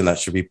expectation. That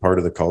should be part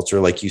of the culture.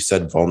 Like you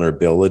said,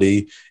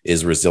 vulnerability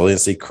is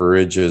resiliency.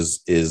 Courage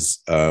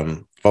is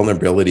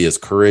vulnerability is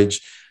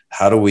courage.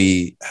 How do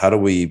we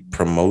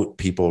promote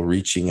people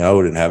reaching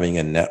out and having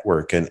a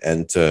network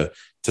and to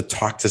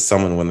talk to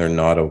someone when they're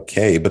not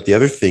okay? But the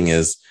other thing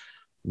is,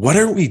 what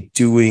are we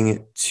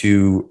doing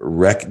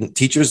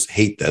teachers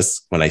hate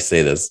this when I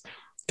say this,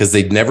 because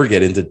they'd never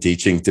get into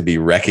teaching to be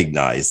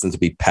recognized and to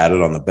be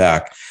patted on the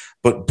back.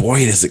 But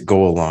boy, does it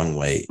go a long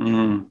way.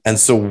 Mm. And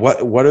so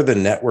what are the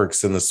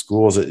networks in the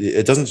schools?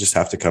 It doesn't just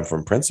have to come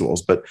from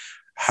principals, but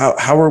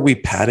how are we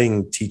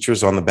patting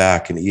teachers on the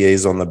back and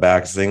EAs on the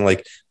back, saying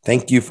like,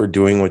 thank you for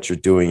doing what you're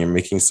doing. You're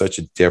making such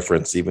a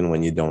difference, even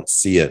when you don't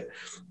see it.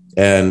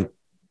 And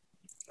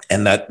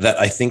that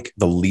I think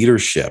the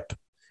leadership,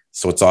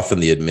 so it's often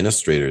the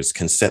administrators,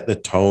 can set the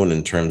tone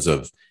in terms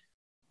of,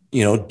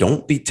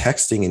 don't be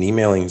texting and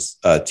emailing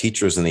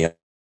teachers in the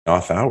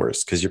off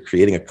hours, because you're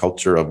creating a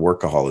culture of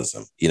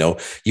workaholism.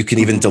 You can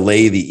even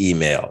delay the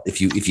email.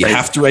 If you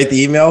have to write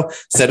the email,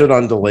 set it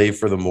on delay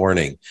for the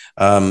morning.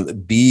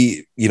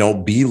 Be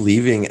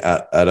leaving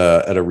at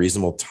a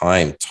reasonable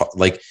time.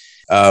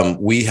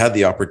 We had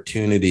the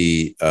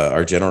opportunity,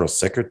 our general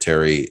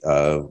secretary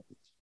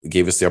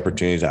gave us the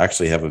opportunity to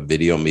actually have a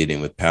video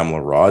meeting with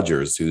Pamela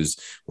Rogers, who's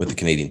with the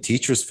Canadian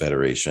Teachers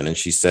Federation. And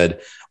she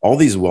said, all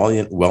these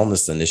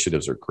wellness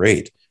initiatives are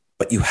great,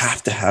 but you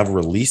have to have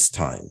release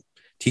time.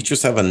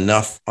 Teachers have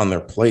enough on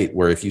their plate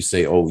where if you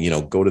say,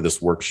 go to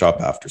this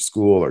workshop after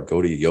school or go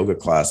to a yoga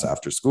class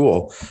after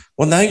school,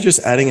 well, now you're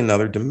just adding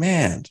another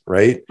demand,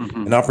 right?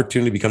 Mm-hmm. An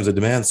opportunity becomes a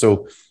demand.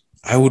 So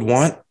I would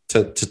want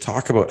to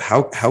talk about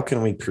how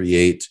can we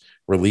create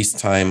release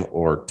time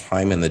or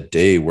time in the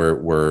day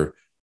where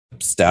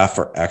staff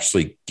are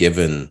actually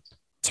given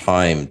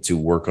time to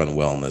work on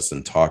wellness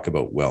and talk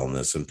about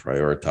wellness and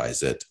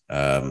prioritize it.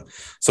 I don't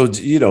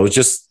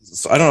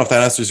know if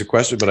that answers your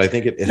question, but I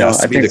think it has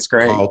to be the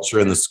culture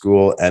in the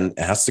school, and it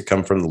has to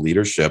come from the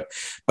leadership.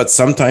 But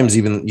sometimes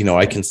even,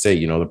 I can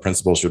say, the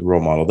principal should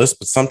role model this,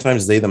 but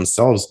sometimes they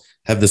themselves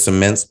have this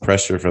immense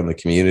pressure from the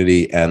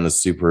community and the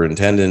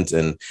superintendent,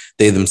 and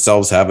they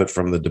themselves have it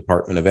from the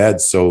Department of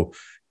Ed. So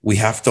we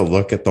have to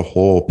look at the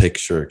whole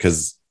picture,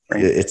 because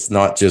it's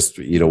not just,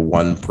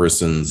 one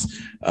person's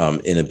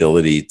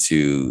inability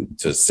to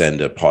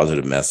send a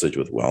positive message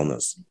with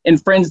wellness.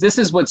 And friends, this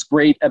is what's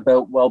great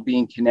about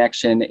Wellbeing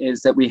Connection, is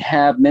that we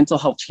have mental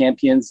health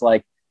champions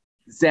like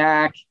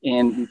Zach,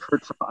 and we've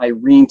heard from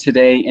Irene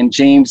today, and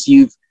James,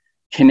 you've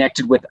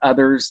connected with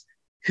others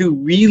who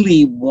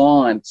really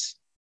want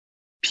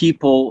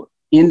people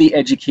in the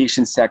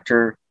education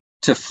sector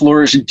to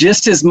flourish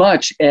just as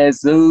much as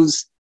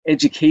those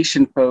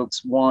education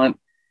folks want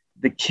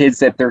the kids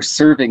that they're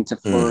serving to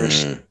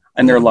flourish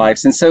in their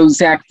lives. And so,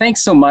 Zach,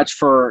 thanks so much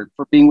for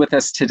being with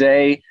us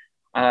today.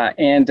 I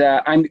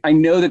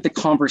know that the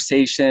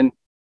conversation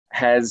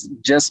has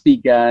just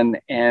begun,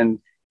 and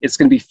it's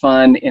going to be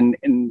fun in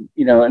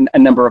a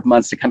number of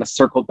months to kind of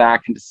circle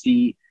back and to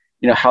see,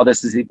 how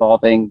this is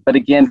evolving. But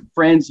again,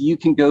 friends, you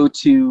can go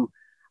to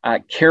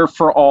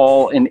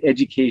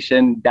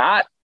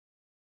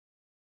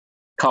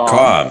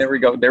careforallineducation.com. There we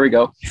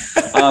go.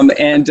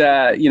 And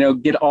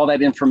get all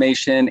that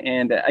information.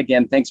 And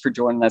again, thanks for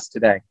joining us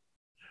today.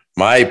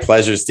 My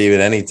pleasure,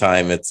 Stephen.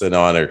 Anytime. It's an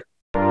honor.